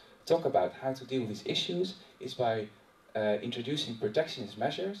legislators talk about how to deal with these issues is by introducing protectionist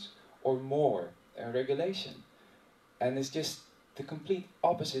measures or more regulation. And it's just the complete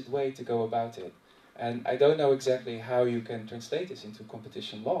opposite way to go about it. And I don't know exactly how you can translate this into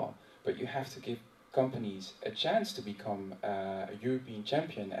competition law, but you have to give companies a chance to become a European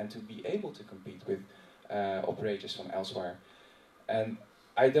champion and to be able to compete with operators from elsewhere. And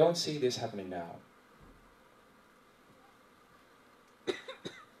I don't see this happening now.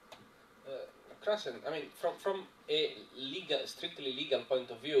 Krassen, I mean, from a strictly legal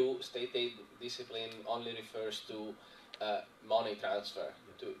point of view, state aid discipline only refers to money transfer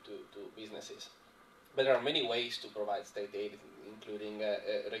to businesses. But there are many ways to provide state aid, including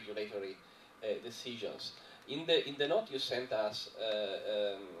regulatory decisions. In the note you sent us,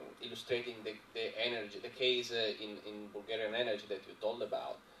 illustrating the case in Bulgarian energy that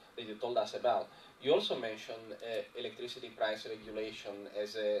you told us about, you also mentioned electricity price regulation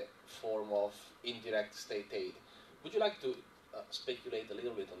as a form of indirect state aid. Would you like to speculate a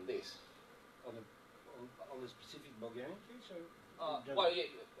little bit on this? On a specific Bulgarian case, or well, yeah,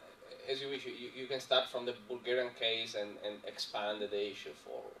 as you wish. You can start from the Bulgarian case and expand the issue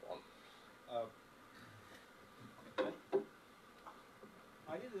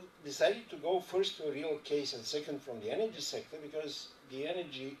I decided to go first to a real case and second from the energy sector, because the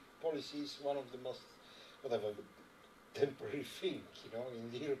energy policy is one of the most, whatever, temporary thing, you know,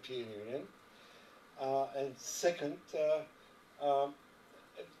 in the European Union. And second,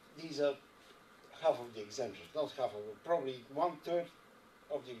 these are half of the exemptions, not half of it, probably 1/3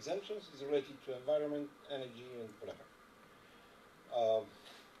 of the exemptions is related to environment, energy, and whatever.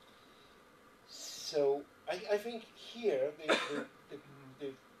 So I think here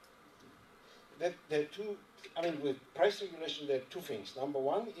there are two. I mean, with price regulation, there are two things. Number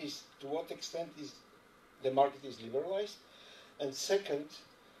one is to what extent is the market is liberalized, and second,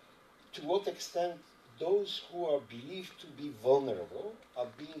 to what extent those who are believed to be vulnerable are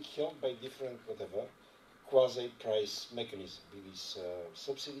being held by different whatever quasi-price mechanisms, be these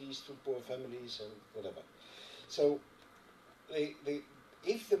subsidies to poor families and whatever. So,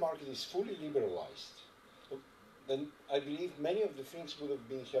 if the market is fully liberalized, then I believe many of the things would have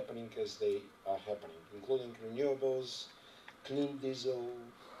been happening as they are happening, including renewables, clean diesel,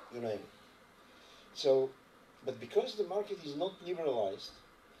 you name it. So, but because the market is not liberalized,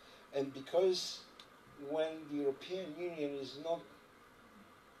 and because when the European Union is not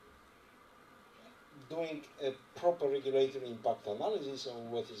doing a proper regulatory impact analysis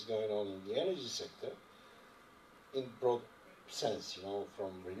on what is going on in the energy sector, in broad sense, you know,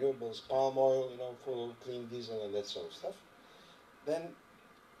 from renewables, palm oil, you know, for clean diesel and that sort of stuff, then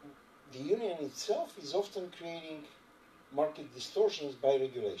the union itself is often creating market distortions by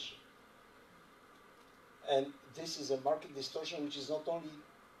regulation. And this is a market distortion which is not only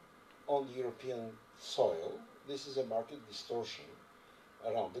on the European soil, this is a market distortion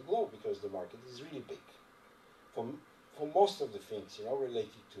around the globe, because the market is really big for most of the things, you know,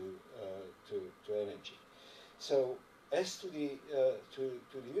 related to energy. So as to the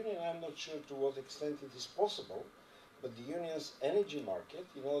union, I'm not sure to what extent it is possible, but the union's energy market,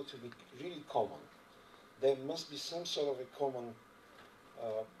 in order to be really common, there must be some sort of a common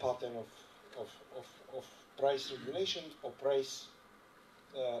pattern of price regulation or price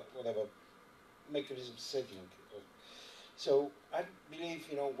whatever mechanism setting. So I believe,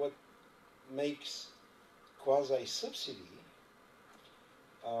 you know, what makes quasi-subsidy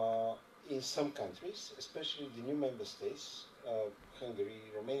in some countries, especially the new member states, Hungary,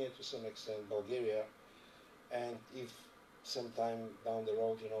 Romania to some extent, Bulgaria, and if sometime down the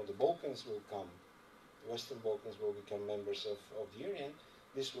road, you know, the Balkans will come, the Western Balkans will become members of the Union,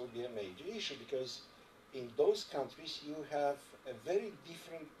 this will be a major issue, because in those countries you have a very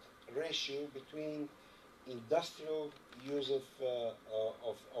different ratio between industrial use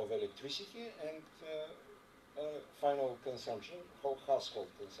of electricity and final consumption, household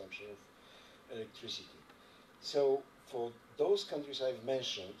consumption of electricity. So for those countries I've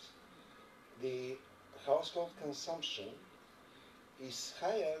mentioned, the household consumption is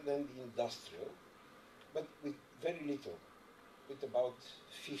higher than the industrial, but with very little, with about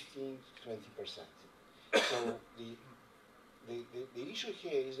 15 to 20%. So the issue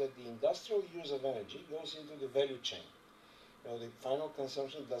here is that the industrial use of energy goes into the value chain. You know, the final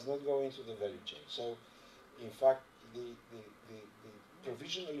consumption does not go into the value chain. So, in fact, the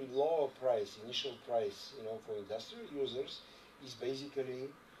provisionally lower price, initial price, you know, for industrial users is basically,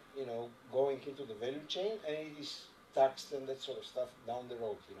 you know, going into the value chain, and it is taxed and that sort of stuff down the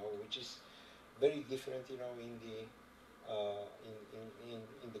road, you know, which is very different, you know, in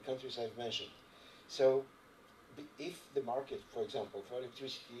the countries I've mentioned. So, if the market, for example, for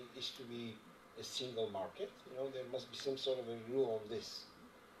electricity is to be a single market, you know, there must be some sort of a rule on this.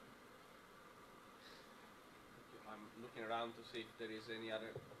 I'm looking around to see if there is any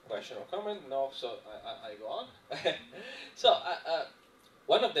other question or comment. No, so I go on. So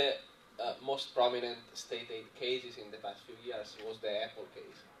one of the most prominent state aid cases in the past few years was the Apple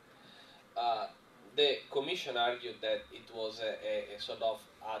case. The Commission argued that it was a sort of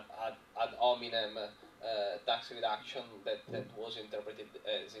ad hominem tax reduction that was interpreted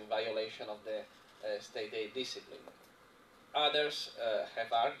as in violation of the state aid discipline. Others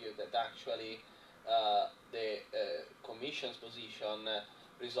have argued that actually the Commission's position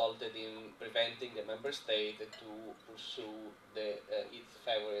resulted in preventing the member state to pursue its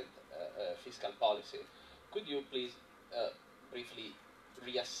favorite fiscal policy. Could you please briefly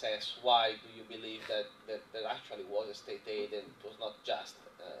reassess why do you believe that there actually was a state aid and it was not just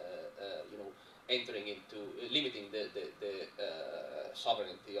you know, entering into limiting the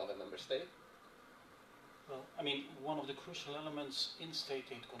sovereignty of a member state? Well, I mean, one of the crucial elements in state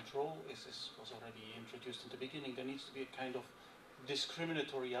aid control is, this was already introduced in the beginning, there needs to be a kind of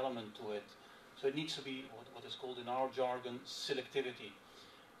discriminatory element to it. So it needs to be what is called in our jargon selectivity,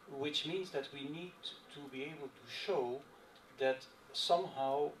 which means that we need to be able to show that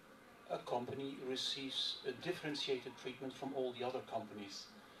somehow a company receives a differentiated treatment from all the other companies.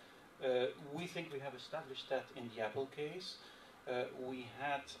 We think we have established that in the Apple case. We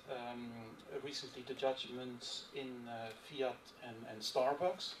had recently the judgments in Fiat and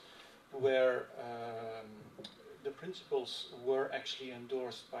Starbucks, where the principles were actually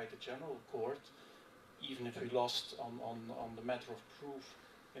endorsed by the General Court, even if we lost on the matter of proof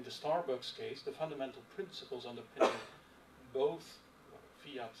in the Starbucks case. The fundamental principles underpinning both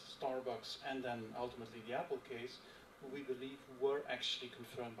Fiat, Starbucks, and then ultimately the Apple case, we believe were actually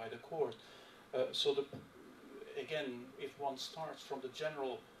confirmed by the court. Again, if one starts from the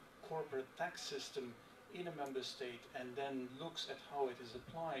general corporate tax system in a member state and then looks at how it is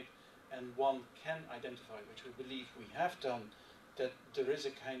applied, and one can identify, which we believe we have done, that there is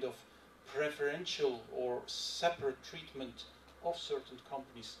a kind of preferential or separate treatment of certain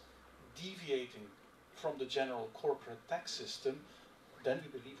companies deviating from the general corporate tax system, then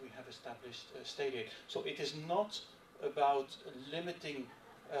we believe we have established state aid. So it is not about limiting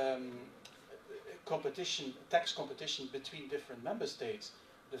competition, tax competition between different member states.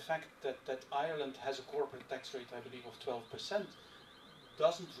 The fact that Ireland has a corporate tax rate, I believe, of 12%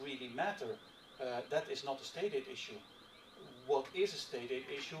 doesn't really matter. That is not a state aid issue. What is a state aid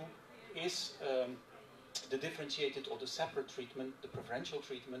issue is the differentiated or the separate treatment, the preferential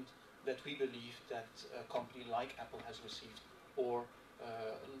treatment that we believe that a company like Apple has received, or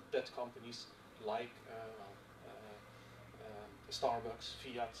that companies like Starbucks,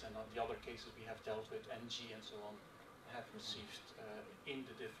 Fiat, and the other cases we have dealt with, NG and so on, have received in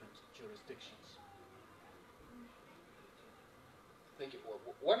the different jurisdictions. Thank you.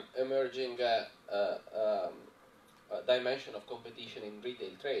 One emerging dimension of competition in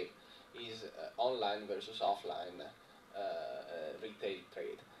retail trade is online versus offline retail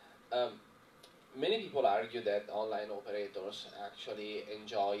trade. Many people argue that online operators actually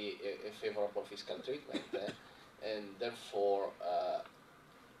enjoy a favorable fiscal treatment, and therefore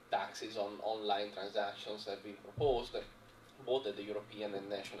taxes on online transactions have been proposed both at the European and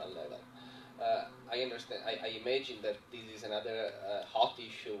national level. I understand. I imagine that this is another hot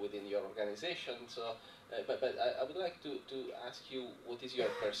issue within your organization. So, but I would like to ask you, what is your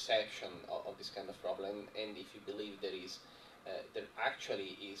perception of this kind of problem, and if you believe there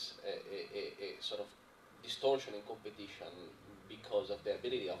actually is a sort of distortion in competition because of the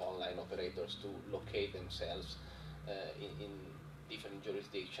ability of online operators to locate themselves in different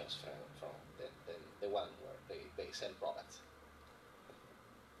jurisdictions from the one where they sell products.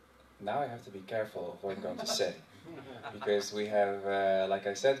 Now I have to be careful of what I'm going to say, because we have, like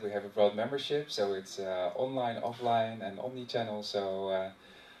I said, we have a broad membership, so it's online, offline, and omni-channel. So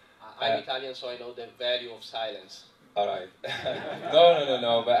I'm Italian, so I know the value of silence. All right.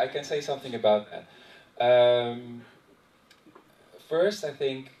 No, but I can say something about that. First, I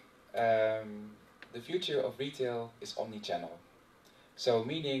think the future of retail is omni-channel. So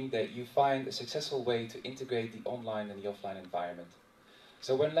meaning that you find a successful way to integrate the online and the offline environment.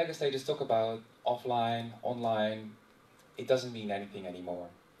 So when legislators talk about offline, online, it doesn't mean anything anymore.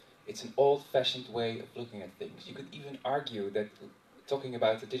 It's an old-fashioned way of looking at things. You could even argue that talking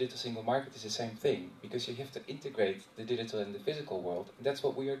about the digital single market is the same thing, because you have to integrate the digital and the physical world, and that's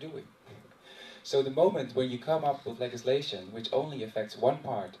what we are doing. So the moment when you come up with legislation which only affects one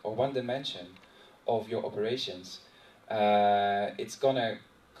part or one dimension of your operations, it's gonna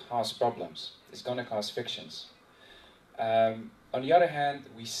cause problems. It's gonna cause frictions. On the other hand,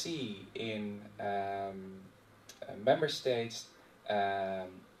 we see in member states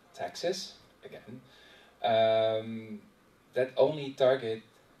taxes, again, that only target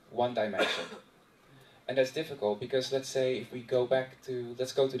one dimension. And that's difficult because, let's say, if we go back to,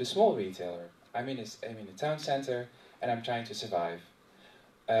 let's go to the small retailer. I'm in a town center and I'm trying to survive.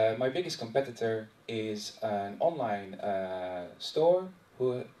 My biggest competitor is an online store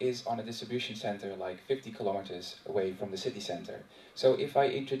who is on a distribution center like 50 kilometers away from the city center. So if I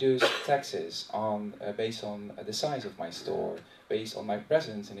introduce taxes on based on the size of my store, based on my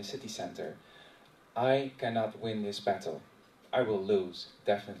presence in the city center, I cannot win this battle. I will lose,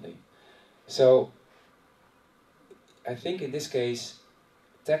 definitely. So I think in this case,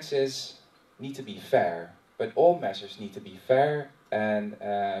 taxes need to be fair, but all measures need to be fair, and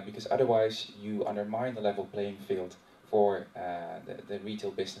because otherwise you undermine the level playing field for the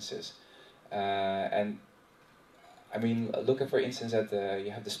retail businesses. And I mean, look at, for instance, at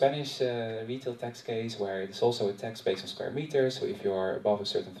you have the Spanish retail tax case, where it's also a tax based on square meters. So if you're above a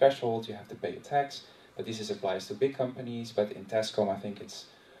certain threshold, you have to pay a tax. But this applies to big companies. But in Tascom, I think it's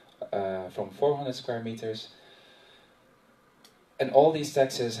from 400 square meters. And all these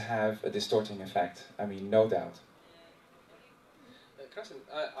taxes have a distorting effect. I mean, no doubt. Krassen,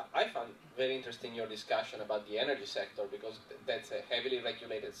 I found very interesting your discussion about the energy sector, because that's a heavily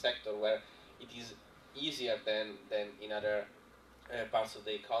regulated sector where it is easier than in other parts of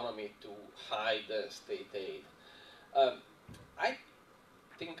the economy to hide state aid. I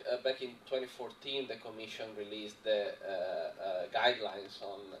think back in 2014 the Commission released the guidelines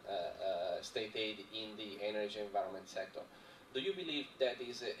on state aid in the energy environment sector. Do you believe that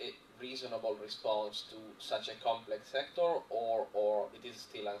is a reasonable response to such a complex sector, or it is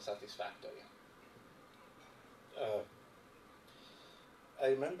still unsatisfactory? I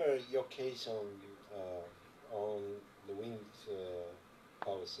remember your case on the wind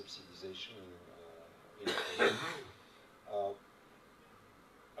power subsidization in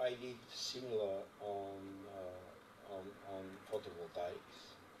I did similar on photovoltaics,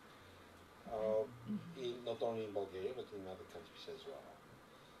 not only in Bulgaria but in other countries as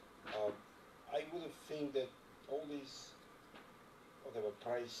well. I would have think that all these whatever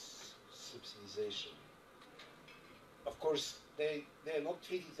price subsidization, of course, they are not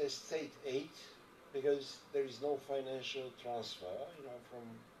treated as state aid because there is no financial transfer, from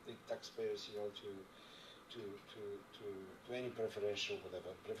the taxpayers, to any preferentially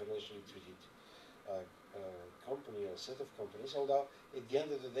treated company or set of companies. Although at the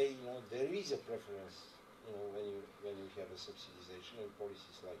end of the day, there is a preference, when you have a subsidization and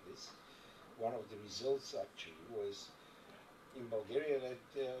policies like this. One of the results actually was in Bulgaria that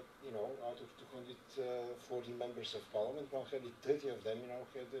out of 240 members of parliament, 130 of them,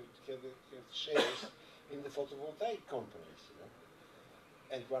 had shares in the photovoltaic companies.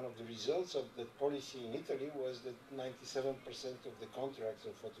 And one of the results of that policy in Italy was that 97% of the contracts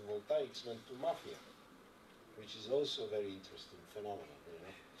of photovoltaics went to mafia, which is also a very interesting phenomenon.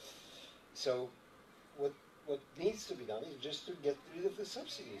 So what needs to be done is just to get rid of the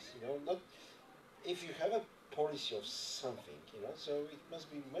subsidies. Not if you have a policy of something, so it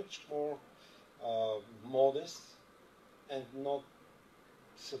must be much more modest and not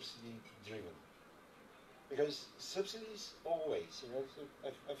subsidy driven. Because subsidies always, so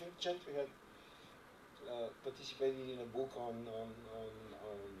I think Gentry had participated in a book on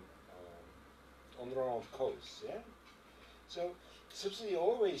Ronald Coase, yeah? So subsidy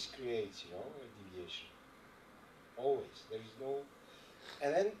always creates, a deviation. Always. There is no...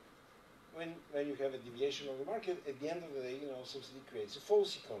 And then when you have a deviation of the market, at the end of the day, subsidy creates a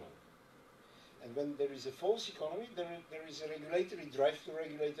false economy. And when there is a false economy, there is a regulatory drive to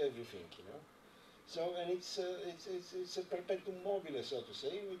regulate everything, So, and it's a perpetuum mobile, so to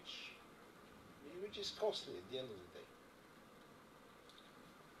say, which is costly at the end of the day.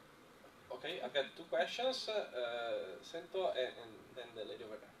 Okay, I've got two questions, Sento, and then the lady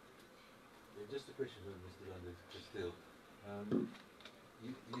over there. Yeah, just a question for Mr. Casteele.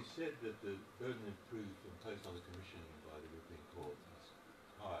 You said that the burden of proof imposed on the Commission by the European Court is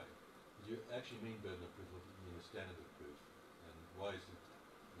high. Did you actually mean burden of proof, or did you mean the standard of proof? And why is it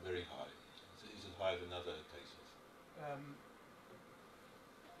very high? Is it higher than other cases?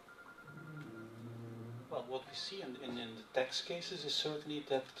 Well, what we see in the tax cases is certainly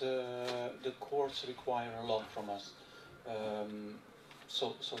that the courts require a lot from us.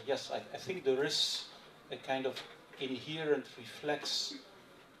 So yes, I think there is a kind of inherent reflex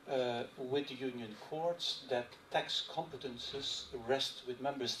with the union courts that tax competences rest with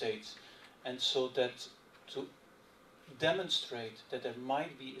member states, and so that to demonstrate that there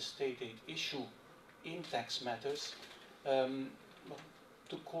might be a state aid issue in tax matters,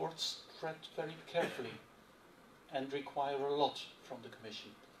 the courts tread very carefully and require a lot from the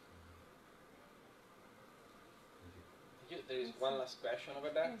Commission. Thank you. There is one last question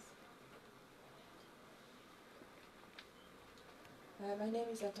over there. Yes. My name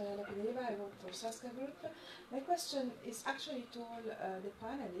is Antonella Pineva, I work for Saska Group. My question is actually to all the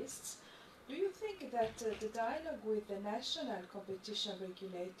panelists. Do you think that the dialogue with the national competition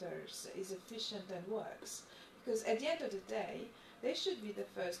regulators is efficient and works? Because at the end of the day, they should be the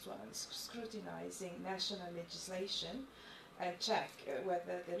first ones scrutinizing national legislation and check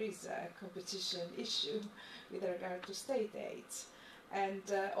whether there is a competition issue with regard to state aids. And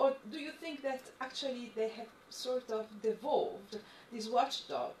or do you think that actually they have sort of devolved this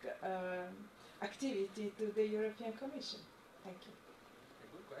watchdog activity to the European Commission? Thank you. A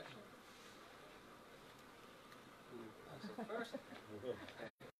good question. Answer first.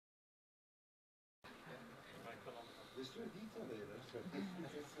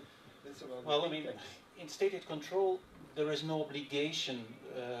 Well, I mean, in state aid control, there is no obligation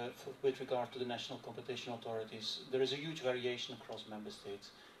with regard to the national competition authorities. There is a huge variation across member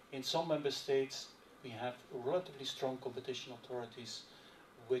states. In some member states, we have relatively strong competition authorities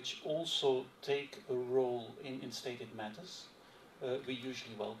which also take a role in state aid matters. we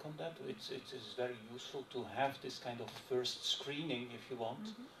usually welcome that. It is very useful to have this kind of first screening, if you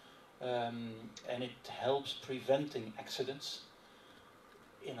want, and it helps preventing accidents.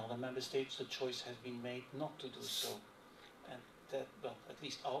 In other member states, the choice has been made not to do so, and that, well, at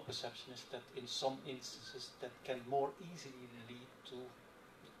least our perception is that in some instances that can more easily lead to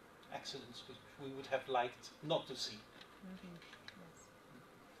accidents which we would have liked not to see. Would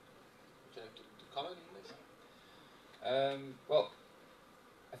you like to comment on this? Well,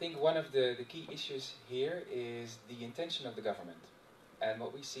 I think one of the key issues here is the intention of the government. And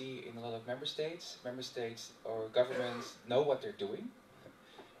what we see in a lot of member states or governments know what they're doing,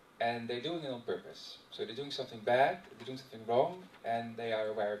 and they're doing it on purpose. So they're doing something bad, they're doing something wrong, and they are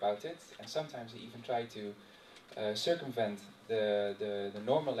aware about it. And sometimes they even try to circumvent the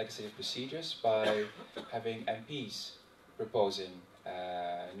normal legislative procedures by having MPs proposing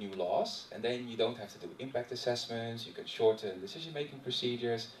new laws, and then you don't have to do impact assessments, you can shorten decision-making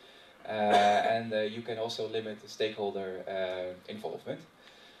procedures, and you can also limit the stakeholder involvement.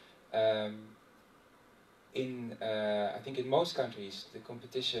 I think in most countries the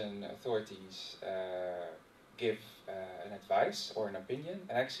competition authorities give an advice or an opinion,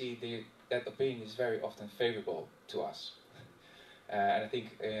 and actually that opinion is very often favorable to us. And I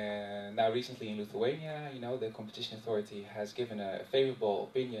think now recently in Lithuania, the competition authority has given a favorable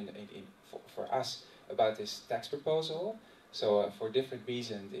opinion for us about this tax proposal. So for different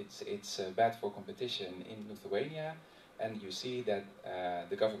reasons, it's bad for competition in Lithuania, and you see that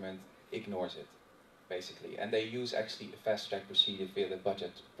the government ignores it, basically. And they use actually a fast-track procedure via the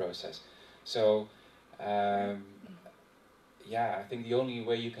budget process. So yeah, I think the only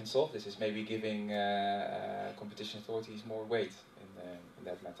way you can solve this is maybe giving competition authorities more weight in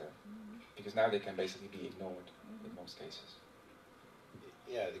that matter, because now they can basically be ignored in most cases.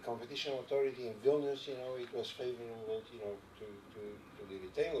 Yeah, the competition authority in Vilnius, it was favorable, to the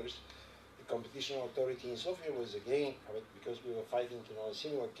retailers. The competition authority in Sofia was again, because we were fighting, a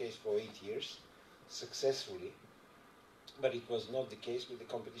similar case for 8 years, successfully, but it was not the case with the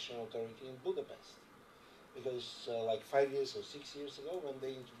competition authority in Budapest. Because like 5 years or 6 years ago, when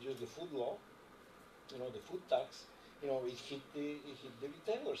they introduced the food law, the food tax, it hit the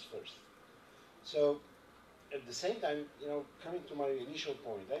retailers first. So at the same time, coming to my initial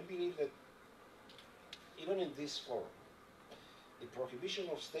point, I believe that even in this forum, the prohibition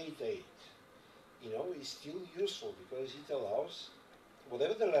of state aid, is still useful because it allows,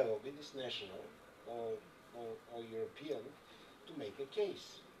 whatever the level, be this national or European, to make a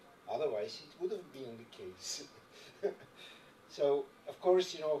case. Otherwise, it would have been the case. So, of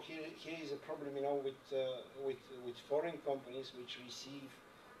course, here is a problem, with foreign companies which receive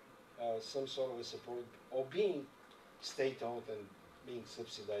some sort of a support, or being state-owned and being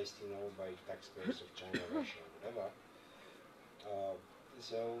subsidized, by taxpayers of China, Russia, whatever.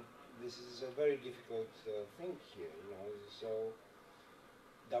 So this is a very difficult thing here, So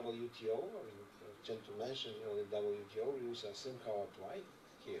WTO, just to mention, the WTO rules are somehow applied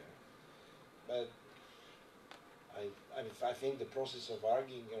here. But I think the process of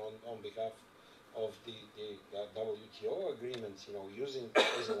arguing on behalf of the WTO agreements, using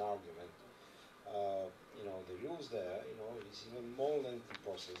as an argument, the rules there, is even more lengthy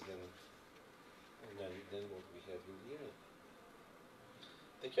process than what we have in Europe.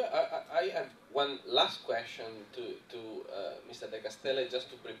 Thank you. I have one last question to Mr. De Casteele, just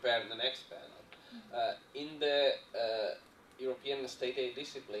to prepare the next panel. In the European state aid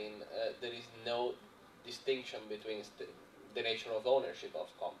discipline, there is no distinction between the nature of ownership of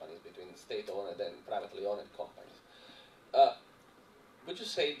companies, between state-owned and privately owned companies. Would you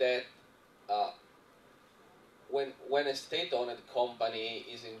say that when a state-owned company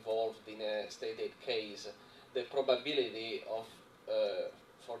is involved in a state aid case, the probability of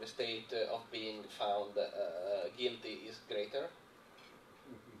for the state of being found guilty is greater?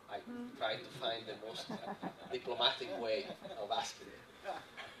 I try to find the most diplomatic way of asking it.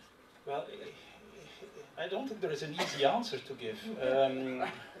 Well, I don't think there is an easy answer to give.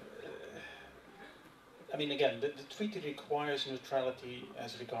 I mean, again, the treaty requires neutrality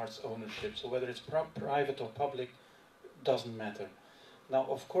as regards ownership, so whether it's private or public doesn't matter. Now,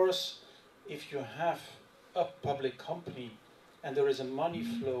 of course, if you have a public company and there is a money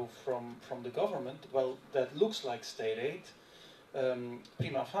flow from the government, well, that looks like state aid,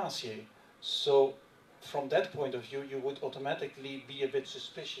 prima facie. So from that point of view, you would automatically be a bit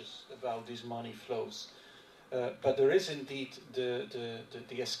suspicious about these money flows. But there is indeed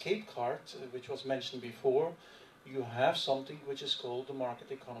the escape card, which was mentioned before. You have something which is called the market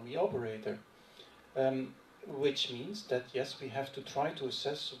economy operator, which means that, yes, we have to try to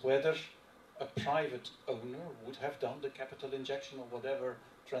assess whether a private owner would have done the capital injection or whatever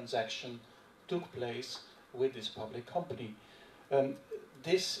transaction took place with this public company.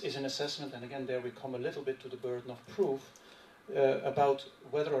 This is an assessment, and again there we come a little bit to the burden of proof, about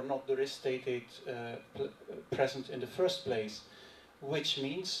whether or not there is state aid present in the first place, which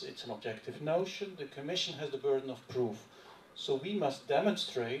means it's an objective notion. The Commission has the burden of proof. So we must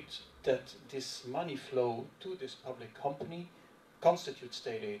demonstrate that this money flow to this public company constitutes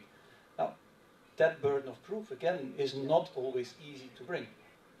state aid. Now, that burden of proof, again, is not always easy to bring.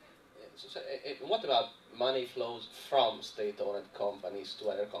 What about money flows from state-owned companies to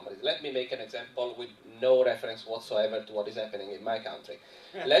other companies? Let me make an example with no reference whatsoever to what is happening in my country.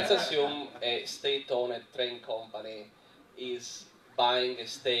 Let's assume a state-owned train company is buying a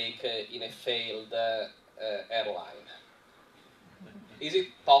stake in a failed airline. Is it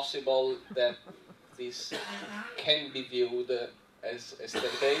possible that this can be viewed as a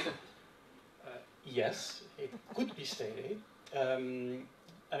state aid? Yes, it could be state aid.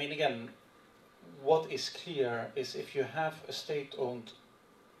 I mean, again, what is clear is if you have a state-owned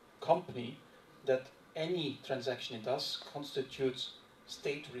company, that any transaction it does constitutes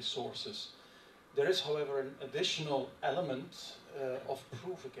state resources. There is, however, an additional element of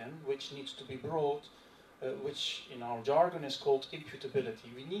proof again, which needs to be brought, which in our jargon is called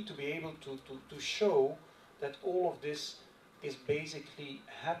imputability. We need to be able to show that all of this is basically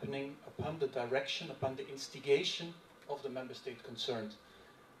happening upon the direction, upon the instigation of the member state concerned.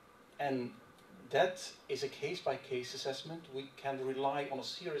 And that is a case-by-case assessment. We can rely on a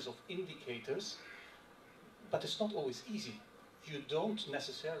series of indicators, but it's not always easy. You don't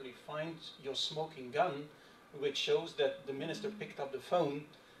necessarily find your smoking gun which shows that the minister picked up the phone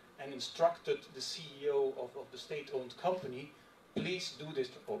and instructed the CEO of the state-owned company, please do this,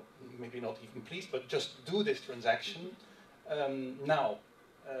 or maybe not even please, but just do this transaction now.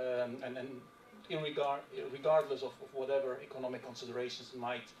 And regardless of whatever economic considerations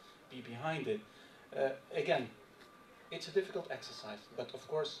might be behind it. Again, it's a difficult exercise, but of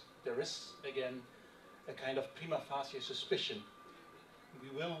course there is, again, a kind of prima facie suspicion. We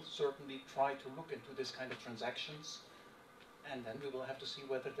will certainly try to look into this kind of transactions, and then we will have to see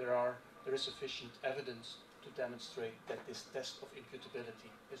whether there is sufficient evidence to demonstrate that this test of imputability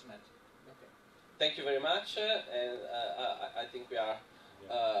is met. Okay. Thank you very much, and I think we are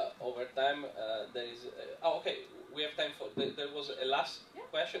over time. There is okay. We have time for there was a last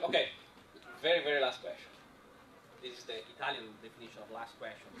question. Okay, very last question. This is the Italian definition of last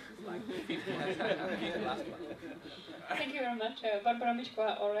question. It's like 50 last one. Thank you very much. Barbara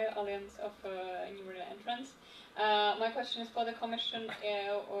Miszkła, Alliance of New Entrants. My question is for the Commission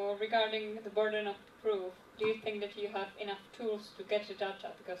regarding the burden of proof. Do you think that you have enough tools to get the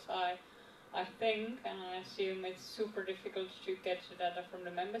data? Because I think and I assume it's super difficult to get the data from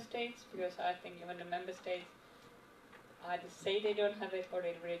the member states, because I think even the member states either say they don't have it or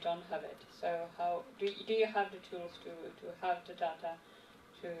they really don't have it. So how do you have the tools to have the data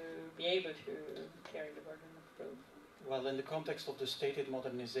to be able to carry the burden of proof? Well, in the context of the stated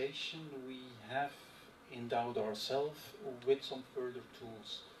modernization, we have endowed ourselves with some further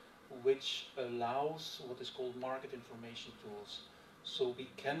tools, which allows what is called market information tools. So we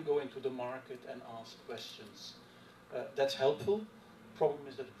can go into the market and ask questions. That's helpful. Problem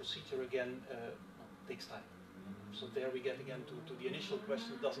is that the procedure again takes time. So there we get again to the initial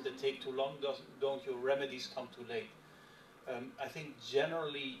question, doesn't it take too long? Don't your remedies come too late? I think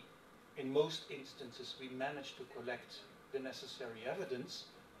generally, in most instances, we manage to collect the necessary evidence,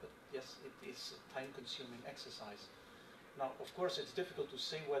 but yes, it is a time-consuming exercise. Now, of course, it's difficult to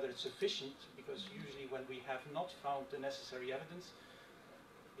say whether it's sufficient, because usually when we have not found the necessary evidence,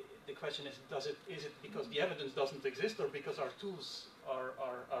 the question is, is it because the evidence doesn't exist or because our tools are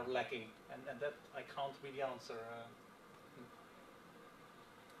lacking? And that I can't really answer.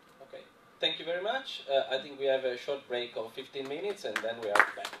 Okay, thank you very much. I think we have a short break of 15 minutes and then we are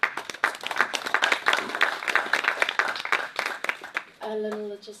back. A little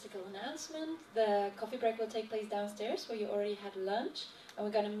logistical announcement. The coffee break will take place downstairs where you already had lunch. And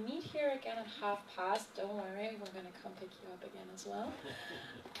we're going to meet here again at 12:30. Don't worry, we're going to come pick you up again as well.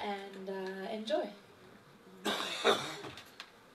 And enjoy.